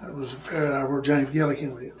 Mm-hmm. That was a ferry there where James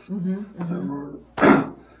Gillikin lives. Mm-hmm.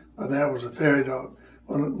 Mm-hmm. But that was a ferry dock.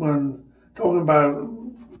 When talking about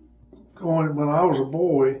when I was a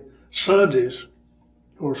boy, Sundays,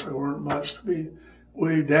 of course, there weren't much to be.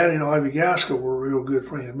 Daddy and Ivy Gaskell were real good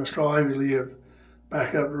friends. Mr. Ivy lived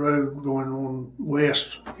back up the road going on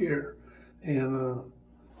west here. And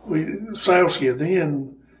we sail ski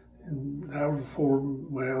then, and that was before,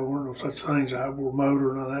 well, there weren't no such things. I wore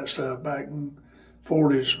motor and all that stuff back in the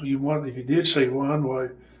 40s. If you did see one, why,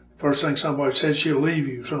 first thing somebody said, she'll leave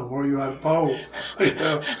you somewhere, you had a pole. You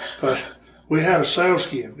know? But we had a sail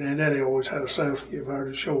skiff. Daddy always had a sail skiff out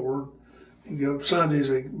to shore. You go Sundays,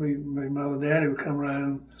 my mother and Daddy would come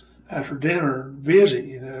around after dinner and visit,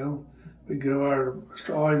 you know. We'd go out to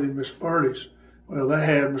Mr. Ivy and Miss Birdie's. Well,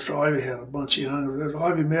 Mr. Ivy had a bunch of young, there's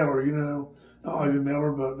Ivy Miller, you know, not Ivy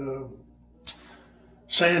Miller, but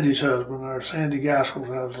Sandy's husband, or Sandy Gaskell's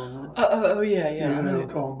husband. Yeah. You know what I'm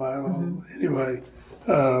talking about. Mm-hmm. Anyway,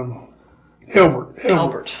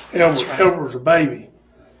 Albert. Right. Albert was a baby.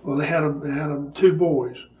 Well, they had them 2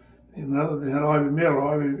 boys. And they had Ivy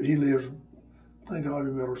Miller. He lives, I think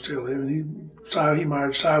Ivy Miller still living. He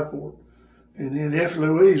married Southport. And then Effie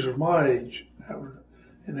Louise was my age.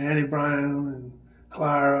 And Annie Brown and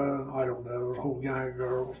Clara, I don't know, there was a whole gang of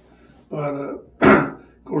girls. But,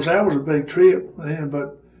 of course, that was a big trip then.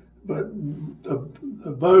 But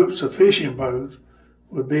the boats, the fishing boats,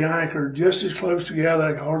 would be anchored just as close together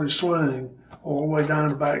they could hardly swing all the way down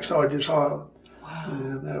the backside of this island. Wow.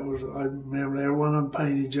 And that was, I remember every one of them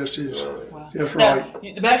painted just right. Now,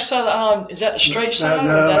 the backside of the island, is that the straight side?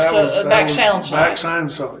 No, or that's the back sound side? Back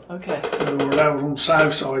sound side. Okay. That was on the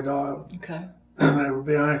south side of the island. Okay. And they would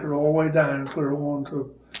be anchored all the way down, clear on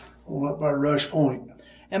up by Rush Point.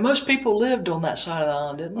 And most people lived on that side of the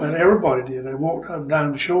island, didn't they? And everybody did. They walked up and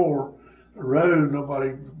down the shore, the road.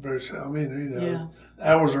 Nobody,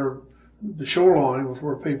 that was the shoreline was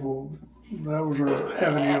where people, that was their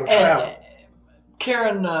avenue of travel.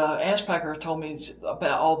 Karen Anspacher told me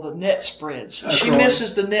about all the net spreads. That's she right.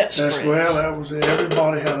 misses the net spreads. That was it.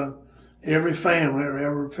 Every family or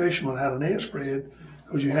every fisherman had a net spread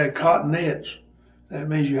because you had cotton nets. That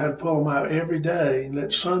means you had to pull them out every day and let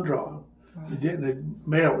the sun dry them. Right. You didn't, they'd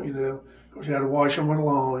melt, you know, because you had to wash them with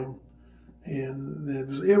lime. And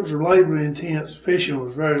it was a labor-intense. Fishing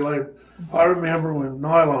was very labor. I remember when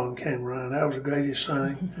nylon came around, that was the greatest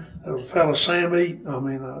thing. There was a fellow,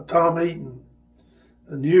 Tom Eaton,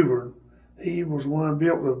 the Newbern. He was the one who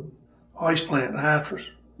built the ice plant in Hatteras.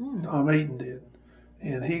 Tom Eaton did.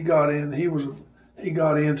 And he got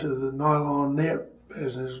into the nylon net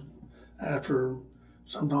business after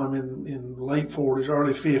sometime in the late 40s,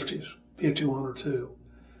 early 50s, 51 or 2.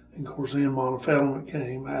 And of course then monofilament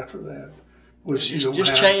came after that. Which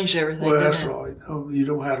changed everything. Well, that's right. You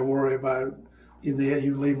don't have to worry about you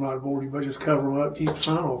can leave them out aboard, but just cover them up, keep the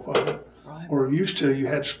sun off of it. Right. Or used to, you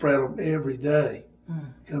had to spread them every day.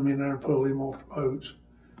 Come in there and pull them off the boats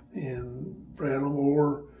and spread them,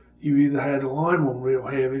 or you either had to lime them real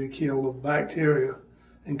heavy to kill the bacteria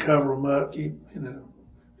and cover them up,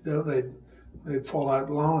 they'd fall out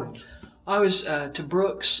the lines. I was to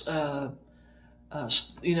Brooks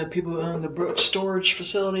people who own the Brooks storage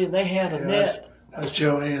facility, and they had a net. That's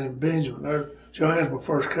Joanne and Benjamin. Joanne's my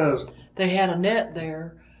first cousin. They had a net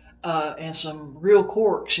there and some real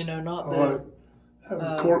corks, not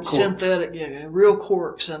the cork synthetic, real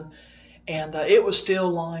corks, and it was still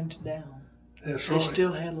limed down. That's they right.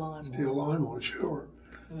 still had lime. Still lime on it, sure.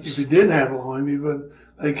 If you didn't have lime,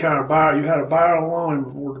 they kind of you had a barrel of lime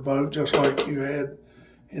aboard the boat, just like you had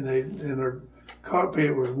in their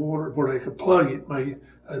cockpit was water where they could plug it.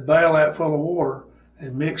 They'd bail that full of water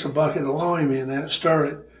and mix a bucket of lime in that, stir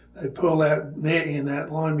it. They'd pull that net in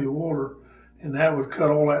that limey water, and that would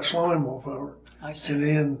cut all that slime off of her. I see. And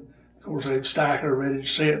then, of course, they'd stack her ready to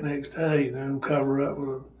set next day, and cover up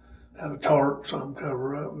with a tarp, something to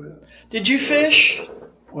cover up with. Did you fish?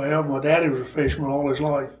 Well, my daddy was a fisherman all his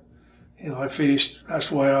life. I fished. That's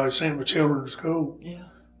the way I sent my children to school. Yeah.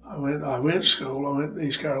 I went to school. I went to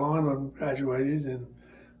East Carolina and graduated, and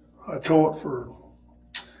I taught for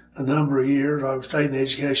a number of years. I stayed in the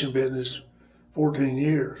education business 14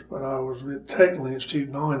 years, but I was technically in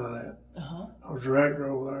Student 9 of that. Uh-huh. I was director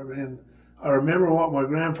over there, and I remember what my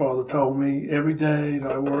grandfather told me every day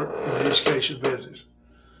that I worked in the education business.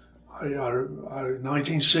 In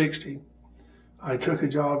 1960, I took a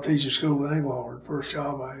job teaching school in Englehart, first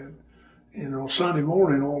job I had. And on Sunday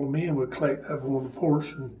morning, all the men would collect up on the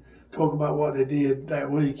porch and talk about what they did that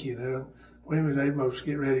week, Women, they'd most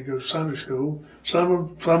get ready to go to Sunday school. Some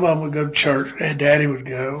of them would go to church, and Daddy would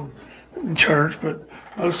go in church, but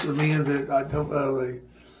most of the men that I don't know,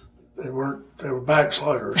 they were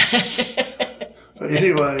backsliders. So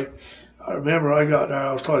anyway, I remember I got there,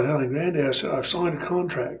 I was telling Granddad, I said, I signed a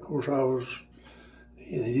contract. Of course,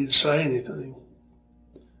 he didn't say anything.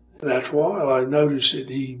 And after a while, I noticed that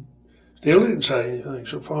he still didn't say anything.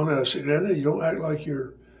 So finally I said, Granddad, you don't act like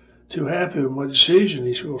you're too happy with my decision.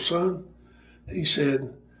 He said, well, son, he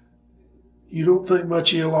said, you don't think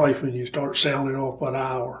much of your life when you start sounding off by the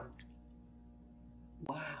hour.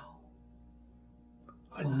 Wow.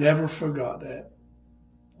 I never forgot that.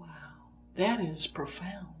 Wow. That is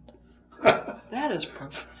profound. That is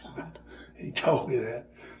profound. He told me that.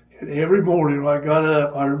 And every morning when I got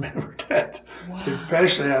up, I remembered that. Wow.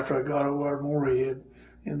 Especially after I got over at Moorhead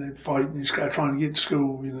and they'd fight this guy trying to get to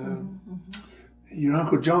school, Mm-hmm. Your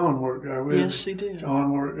Uncle John worked there with Yes, he did.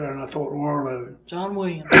 John worked there, and I thought the world of him. John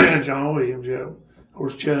Williams. John Williams, yeah. Of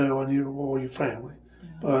course, Joe, I knew all your family. Yeah.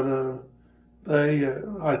 But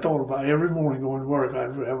I thought about every morning going to work,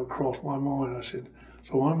 I'd have it cross my mind. I said,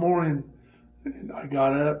 so one morning I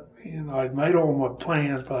got up and I'd made all my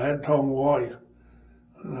plans, but I hadn't told my wife.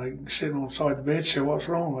 And I sitting on the side of the bed, she said, what's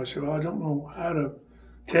wrong? I said, well, I don't know how to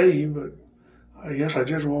tell you, but I guess I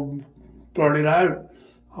just won't blurt it out.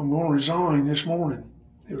 I'm going to resign this morning.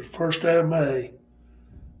 It was the first day of May.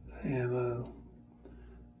 And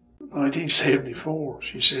 1974,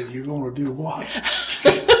 she said, you're going to do what?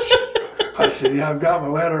 I said, yeah, I've got my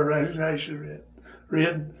letter of resignation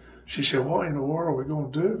written. She said, what in the world are we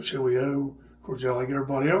going to do? She said, we owe, of course, like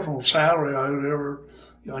everybody else on salary, I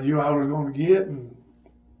knew I was going to get. And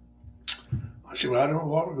I said, well, I don't know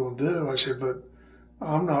what we're going to do. I said, but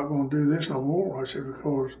I'm not going to do this no more. I said,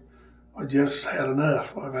 because I just had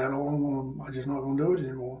enough. I've had all I'm just not going to do it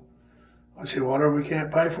anymore. I said, whatever we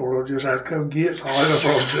can't pay for, we'll just have to come get. So I don't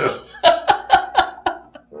know what to do.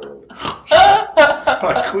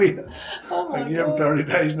 I quit. Oh I gave him 30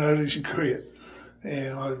 days notice and quit.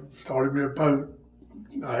 And I started me a boat.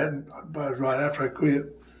 But right after I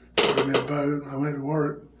quit, started me a boat. I went to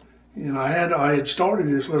work. And I had started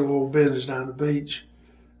this little old business down the beach,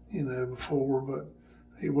 before, but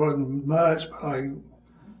it wasn't much, but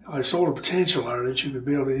I saw the potential there that you could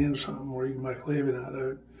build it into something where you can make a living out of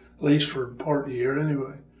it, at least for part of the year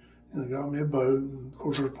anyway. And they got me a boat, and of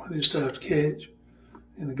course there was plenty of stuff to catch.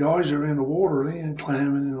 And the guys are in the water then,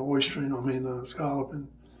 clamming and oystering, scalloping,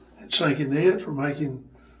 and sinking nets for making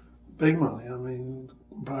big money.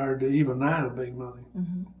 Compared to even now, big money.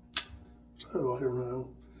 Mm-hmm. So I don't know.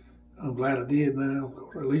 I'm glad I did now. Of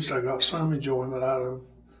course, at least I got some enjoyment out of it.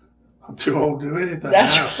 I'm too old to do anything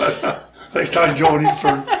That's now. Right. At least I enjoyed it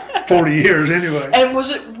for 40 years anyway. And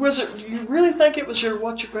was it, you really think it was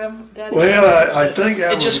what your granddaddy Well, said? I think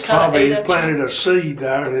that was probably planted a seed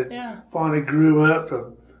there that finally grew up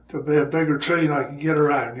to be a bigger tree than I could get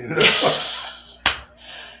around,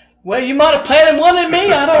 Well, you might have planted one in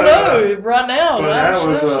me. I don't know. Right now,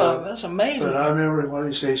 that's amazing. But I remember what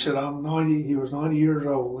he said. He said, I'm 90. He was 90 years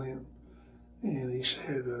old then. And he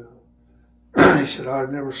said,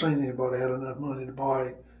 I've never seen anybody had enough money to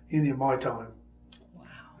buy any of my time. Wow.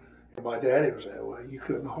 And my daddy was that way. You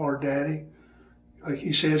couldn't hire Daddy. Like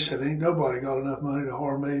he said, ain't nobody got enough money to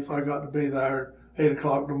hire me if I got to be there at 8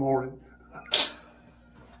 o'clock in the morning.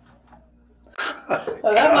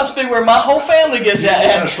 Well, that must be where my whole family gets that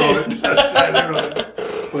That's attitude. right. That's exactly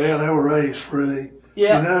right. Well, they were raised free.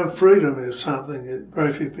 Yeah. You know, freedom is something that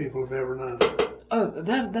very few people have ever known. Oh,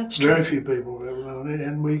 that's true. Very few people have ever known it.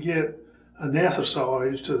 And we get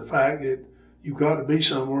anesthetized to the fact that you've got to be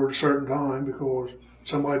somewhere at a certain time because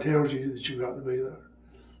somebody tells you that you've got to be there.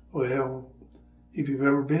 Well, if you've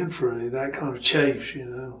ever been free, that kind of chafes, you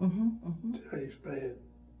know. Chafes bad.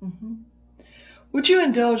 Would you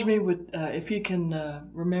indulge me with, if you can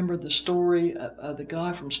remember the story of the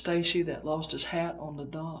guy from Stacy that lost his hat on the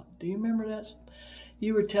dock? Do you remember that?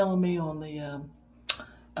 You were telling me on the...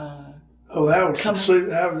 Oh, that was from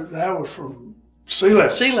that was from sea level.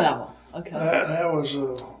 Sea level, okay. That was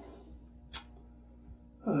it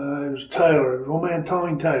was Taylor. It was old man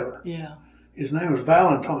Tony Taylor. Yeah. His name was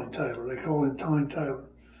Valentine Taylor. They called him Tony Taylor.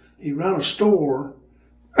 He ran a store.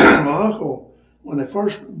 My uncle, when they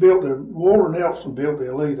first built it, Walter Nelson built the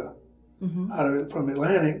Alita out of it from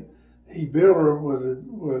Atlantic. He built her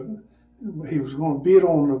he was going to bid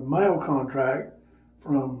on the mail contract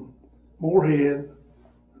from Moorhead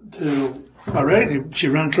to, I reckon she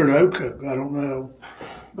ran clear to Oakoak, I don't know.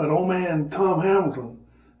 But old man Tom Hamilton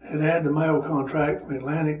had the mail contract from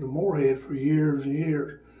Atlantic to Moorhead for years and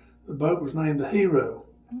years. The boat was named the Hero.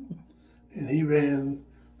 And he ran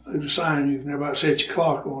through the sign. You can about set your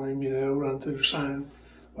clock on him, you know, run through the sign.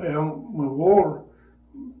 Well, when Walter,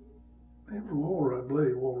 it was Walter, I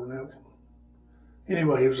believe, Walter Nelson.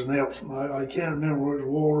 Anyway, he was a Nelson. I can't remember whether it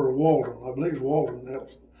was Walter or Walton. I believe it was Walter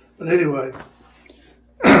Nelson. But anyway,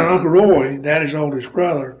 Uncle Roy, Daddy's oldest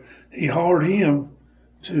brother, he hired him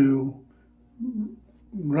to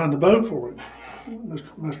run the boat for him.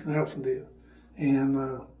 Mr. Nelson did.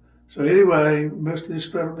 And so anyway, this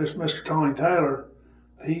Mr. Tony Taylor,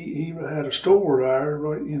 he had a store there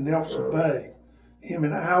right in Nelson Bay. Him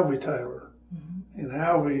and Alvy Taylor. And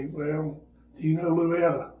Alvy, well, do you know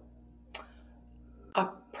Louetta?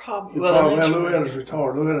 Louetta's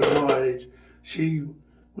retired. Louetta's my age. She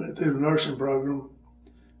went through the nursing program,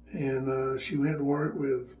 and she went to work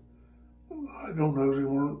with, I don't know if it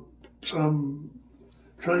weren't some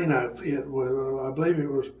train outfit with, I believe it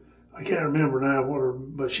was, I can't remember now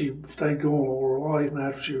but she stayed going all her life, and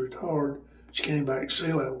after she retired, she came back to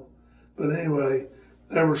sea level. But anyway,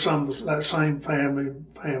 there were some of that same family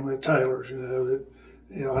of Taylors, you know, that,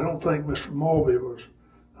 you know, I don't think Mr. Mulvey was,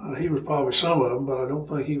 he was probably some of them, but I don't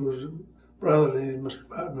think he was brother to any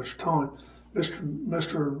Mr. Tony.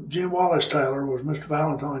 Mr. Jim Wallace Taylor was Mr.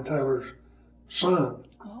 Valentine Taylor's son.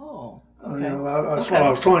 Oh, okay. You know, that's what I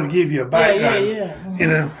was trying to give you a background. Yeah. You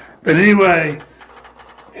know, but anyway,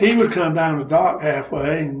 he would come down the dock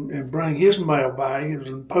halfway and bring his mail bag. It was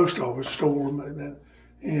in the post office store,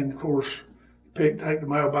 and of course, take the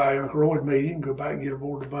mail bag to Uncle Roy's meeting, go back and get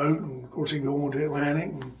aboard the boat, and of course he'd go on to Atlantic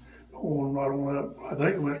and go on right on up. I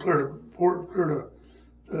think it went clear to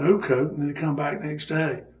Oakoak, and then he'd come back next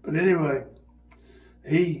day. But anyway,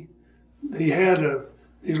 he had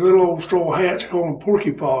these little old straw hats, called them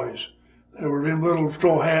porcupines. They were them little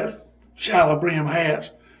straw hats, shallow brim hats,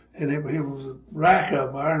 and it was a rack of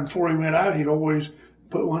them there. And before he went out, he'd always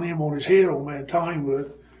put one of them on his head, old man Tony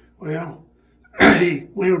would. Well, we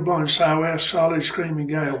were blowing southwest, solid screaming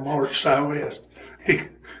gale, March southwest. He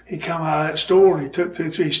come out of that store and he took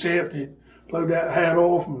 2-3 steps and he blew that hat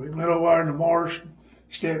off, and we went over there in the marsh.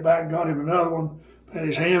 He stepped back and got him another one, had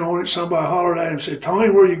his hand on it. Somebody hollered at him and said, "Tony,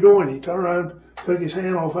 where are you going?" He turned around, took his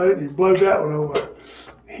hand off it, and he blew that one over.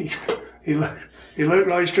 He looked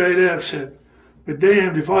right straight up and said, "But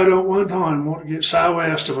damned if I don't one time want to get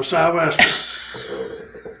southwest of a southwester."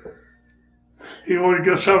 He wanted to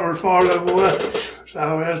go somewhere far enough away,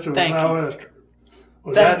 southwest of a southwester.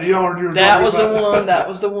 Was that the yarn you were That was about? the one. That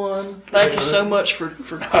was the one. Thank you so much for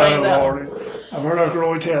saying that one. I've heard Uncle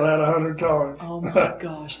Roy tell that 100 times. Oh my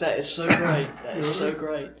gosh, that is so great. That is so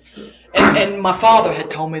great. And my father had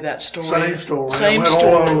told me that story. Same story. Same All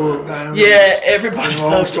story. over down Yeah, everybody long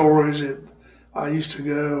knows stories that I used to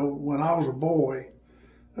go when I was a boy.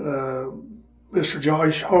 Mr.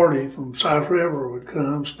 Josh Hardy from South River would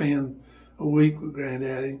come spend a week with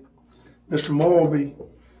Granddaddy. Mr. Mulvey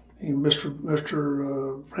and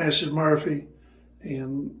Mr. Francis Murphy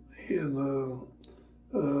and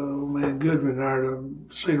man Goodman there to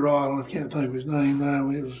Cedar Island. I can't think of his name now.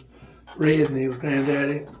 He was Red and he was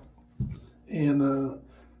Granddaddy. And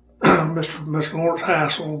Mr. Lawrence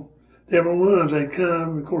Hassel, different ones, they'd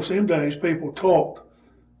come. Of course, them days people talked.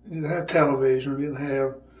 They didn't have television, didn't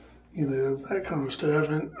have, you know, that kind of stuff.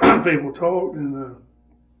 And people talked, and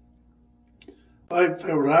if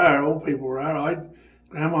they were there, old people were there.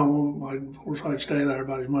 Grandma, of course, I'd stay there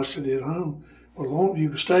about as much as I did at home. But as long as you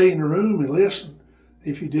could stay in the room and listen,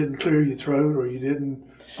 if you didn't clear your throat or you didn't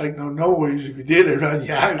make no noise. If you did, they'd run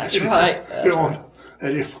you out. That's right.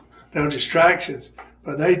 No distractions.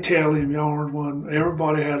 But they tell them yarns when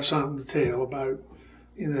everybody had something to tell about,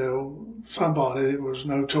 somebody that was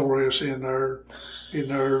notorious in their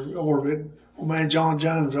orbit. Well, man, John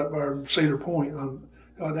Jones up there in Cedar Point on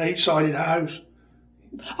the 8-sided house.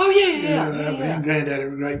 Oh, yeah. He and Granddaddy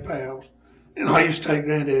were great pals. And I used to take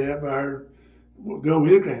Granddaddy up there, go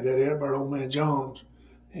with Granddaddy up there to old man John's.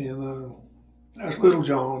 And that's Little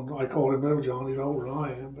John. I call him Little John. He's older than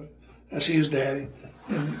I am, but that's his daddy.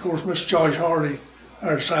 And of course, Mr. Charles Hardy,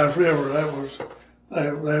 out of South River,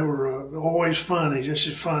 they were always funny, just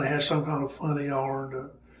as funny, had some kind of funny yarn to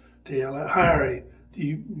tell. Harry,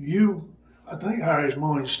 I think Harry's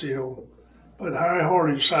mine still, but Harry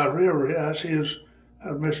Hardy's South River, that's his,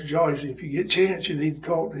 Mr. Joyce. If you get a chance, you need to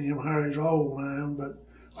talk to him. Harry's old now, but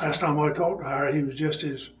last time I talked to Harry, he was just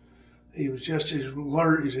as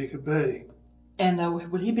alert as he could be.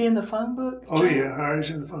 And would he be in the phone book? Oh yeah, Harry's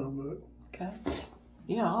in the phone book. Okay.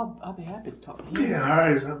 Yeah, I'll be happy to talk to him. Yeah,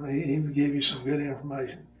 Harry's. He would give you some good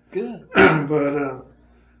information. Good. But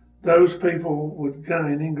those people would come,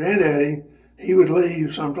 and then Granddaddy, he would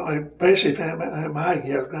leave sometimes, especially if Aunt Maggie,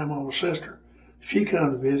 his grandmama's sister, she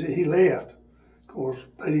come to visit, he left. Of course,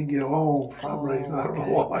 they didn't get along for some reason, I don't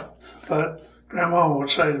know why. But Grandma would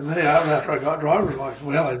say to me, after I got driver's license,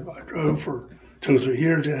 well, I drove for 2 or 3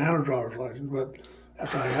 years, didn't have a driver's license, but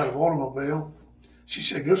after I had an automobile, she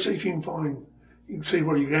said, go see if you can see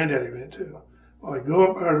where your granddaddy went to. Well, I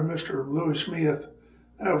go up there to Mr. Louis Smith,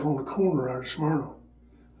 that was on the corner out of Smyrna.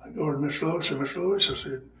 I go to Mr. Louis, and Mr. Louis, I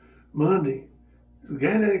said, Monday, did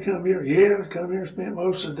Granddaddy come here? Yeah, come here and spent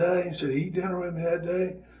most of the day. He said, he eat dinner with me that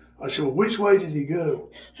day. I said, well, which way did he go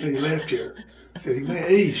when he left here? He said, he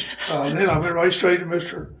went east. Then I went right straight to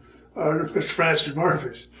Mr. Francis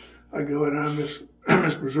Murphy's. I go in there,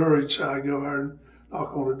 Miss Missouri, so I go there and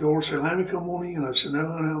knock on the door, say, let me come on in. I said, no,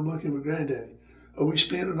 honey, I'm looking for Granddaddy. Oh, we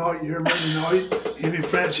spent the night here Monday night. Him and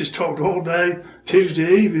Francis talked all day.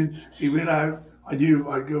 Tuesday evening, he went out. I knew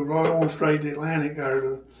I'd go right on straight to Atlantic out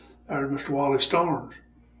of Mr. Wallace Starnes.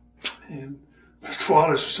 And Mr.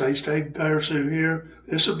 Wallace would say, he stayed there through here.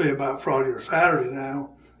 This will be about Friday or Saturday now.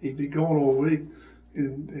 He'd be going all week.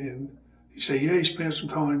 And he said, yeah, he spent some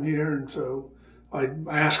time here. And so I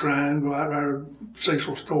asked Ryan, go out there to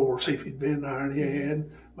Cecil's store, see if he'd been there. And he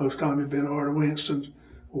had. Most of the time he'd been over to Winston's.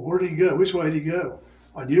 Well, where did he go? Which way did he go?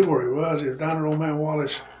 I knew where he was. He was down there on man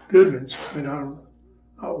Wallace Goodwin's.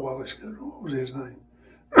 Not Wallace Goodwin. What was his name?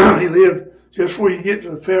 He lived just before you get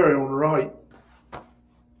to the ferry on the right.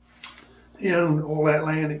 He owned all that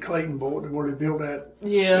land at Claytonport where they built that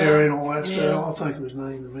area and all that stuff. I'll think of his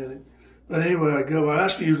name in a minute. But anyway, I go, well,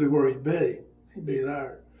 that's usually where he'd be. He'd be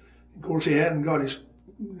there. Of course, he hadn't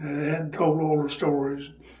told all the stories.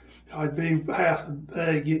 I'd be half the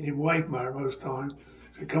day getting him away from there most times.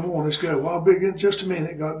 Said, come on, let's go. Well, I'll be in just a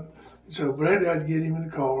minute. So Brady, I'd get him in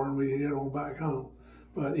the car and we'd head on back home.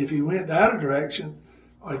 But if he went the other direction,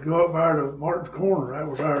 I'd go up there to Martin's Corner. That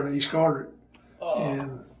was there in East Carteret.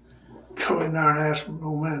 And go in there and ask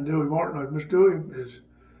old man Dewey Martin, like, Mr.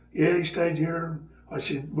 Dewey, he stayed here. I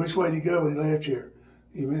said, which way did he go when he left here?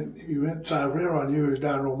 If he went South River, I knew he was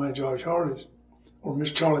down at old man Josh Hardy's, or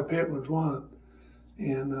Miss Charlie Pittman's one.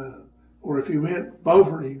 And, or if he went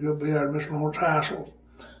Beaufort, he'd go be there at Miss Lawrence Hassel's.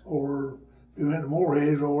 Or if he went to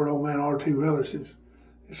Moorhead's, or old man R.T. Willis's.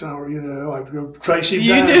 So, I'd go trace him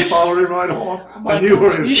down and follow him right on. I knew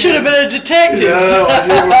where he was. You should have been a detective. I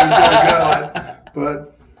knew where he was going to go.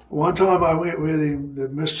 But one time I went with him to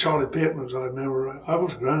Miss Charlie Pittman's, I remember. I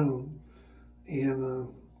was grown. And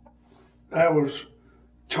that was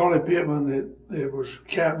Charlie Pittman that was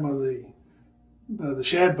captain of the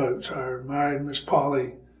shad boats. I married Miss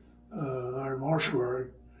Polly out of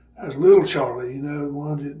Marshburg. That was little Charlie, the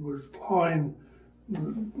one that was flying.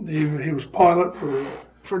 He was pilot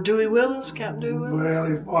for Dewey Willis, Captain Dewey Willis? Well,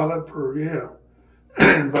 he was pilot for,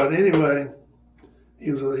 But anyway,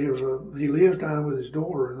 he lives down with his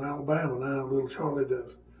daughter in Alabama now, little Charlie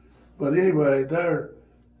does. But anyway,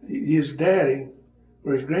 his daddy,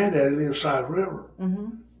 or his granddaddy, lived South River.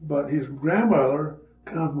 Mm-hmm. But his grandmother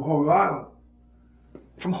come from Hog Island.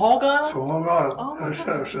 From Hog Island? From Hog Island.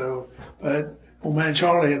 Oh, so, but old man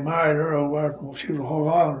Charlie had married her over there. She was a Hog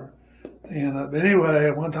Islander. And but anyway,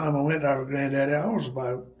 one time I went there with Granddaddy. I was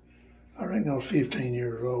about, I think I was 15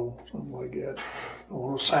 years old, something like that.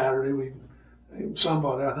 On a Saturday, I think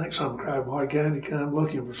some crowd from White County come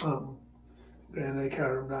looking for something. Granddaddy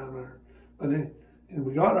carried them down there. But then, and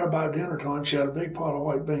we got there about dinner time. She had a big pot of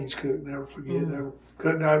white beans cooked. Never forget. They were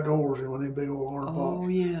cooked outdoors in one of them big old iron pots. Oh,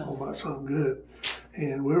 yeah. About something good.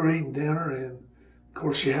 And we were eating dinner, and Of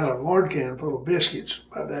course, she had a lard can full of biscuits,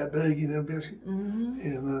 about that big, you know, biscuits.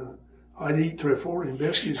 And I'd eat 3 or 4 of them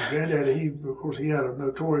biscuits. And Granddaddy, of course, he had a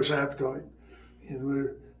notorious appetite. And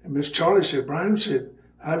Miss Charlie said, Brian said,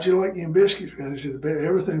 how'd you like them biscuits? And he said,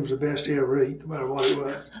 everything was the best he ever ate, no matter what it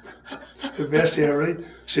was. The best he ever ate.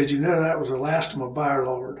 Said, you know, that was the last of my bear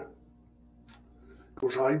lard. Of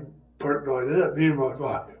course, I perked right up.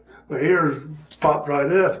 My ears popped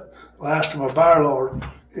right up. Last of my bear lard.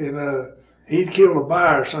 And he'd killed a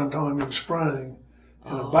bear sometime in the spring.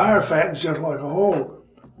 And a bear fattens just like a hog.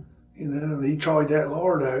 You know, and he tried that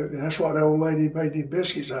lard out, and that's what the old lady made the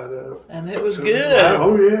biscuits out of. And it was good.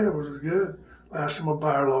 Oh, yeah, it was good. Last of my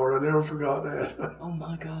bear lard, I never forgot that. Oh,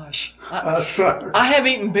 my gosh. I have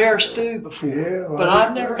eaten bear stew before, yeah, well, but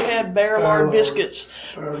I've never had bear lard biscuits.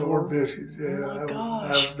 Bear lard biscuits, yeah. Oh, my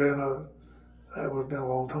gosh. That would have been a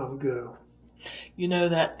long time ago. You know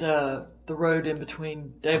that the road in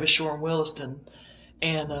between Davis Shore and Williston,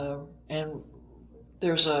 and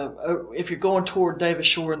there's if you're going toward Davis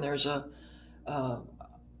Shore and there's a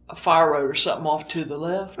fire road or something off to the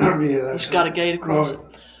left, yeah, it's got a gate across right.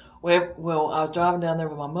 it. Well, I was driving down there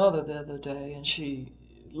with my mother the other day, and she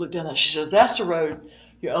looked down there. She says, "That's the road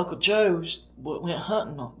your Uncle Joe went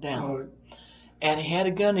hunting down." Right. And he had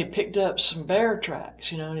a gun. He picked up some bear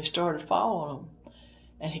tracks, you know, and he started following them.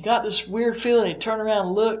 And he got this weird feeling. He turned around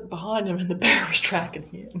and looked behind him, and the bear was tracking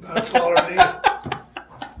him. That's all it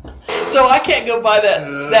is. So I can't go by that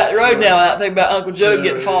road now without thinking about Uncle Joe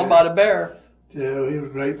getting followed by the bear. Yeah, he was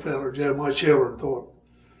a great fella, Joe. My children thought,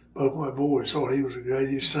 both my boys thought he was the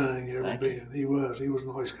greatest thing ever been. He was. He was a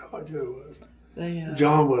nice guy, Joe was.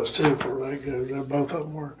 John was too, for that goes. Both of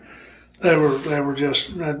them were. They were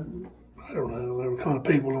just. I don't know. They were kind of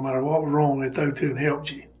people. No matter what was wrong, they threw to and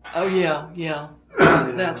helped you. Oh yeah.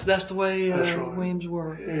 That's the way right. Williams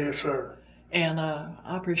were. Yes, sir. And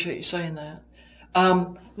I appreciate you saying that.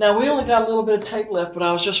 Now we only got a little bit of tape left, but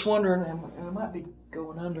I was just wondering, and I might be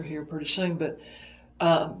going under here pretty soon, but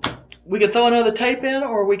we could throw another tape in,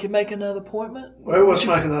 or we could make another appointment. Well, let's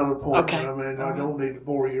make another appointment. Okay. I mean, I don't need to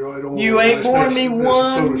bore you. I don't. You ain't boring me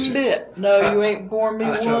one bit. No, you ain't boring me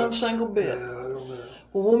one single bit. Yeah, I don't know.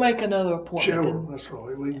 Well, we'll make another appointment. Sure, that's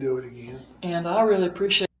right. We can do it again. And I really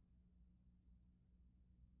appreciate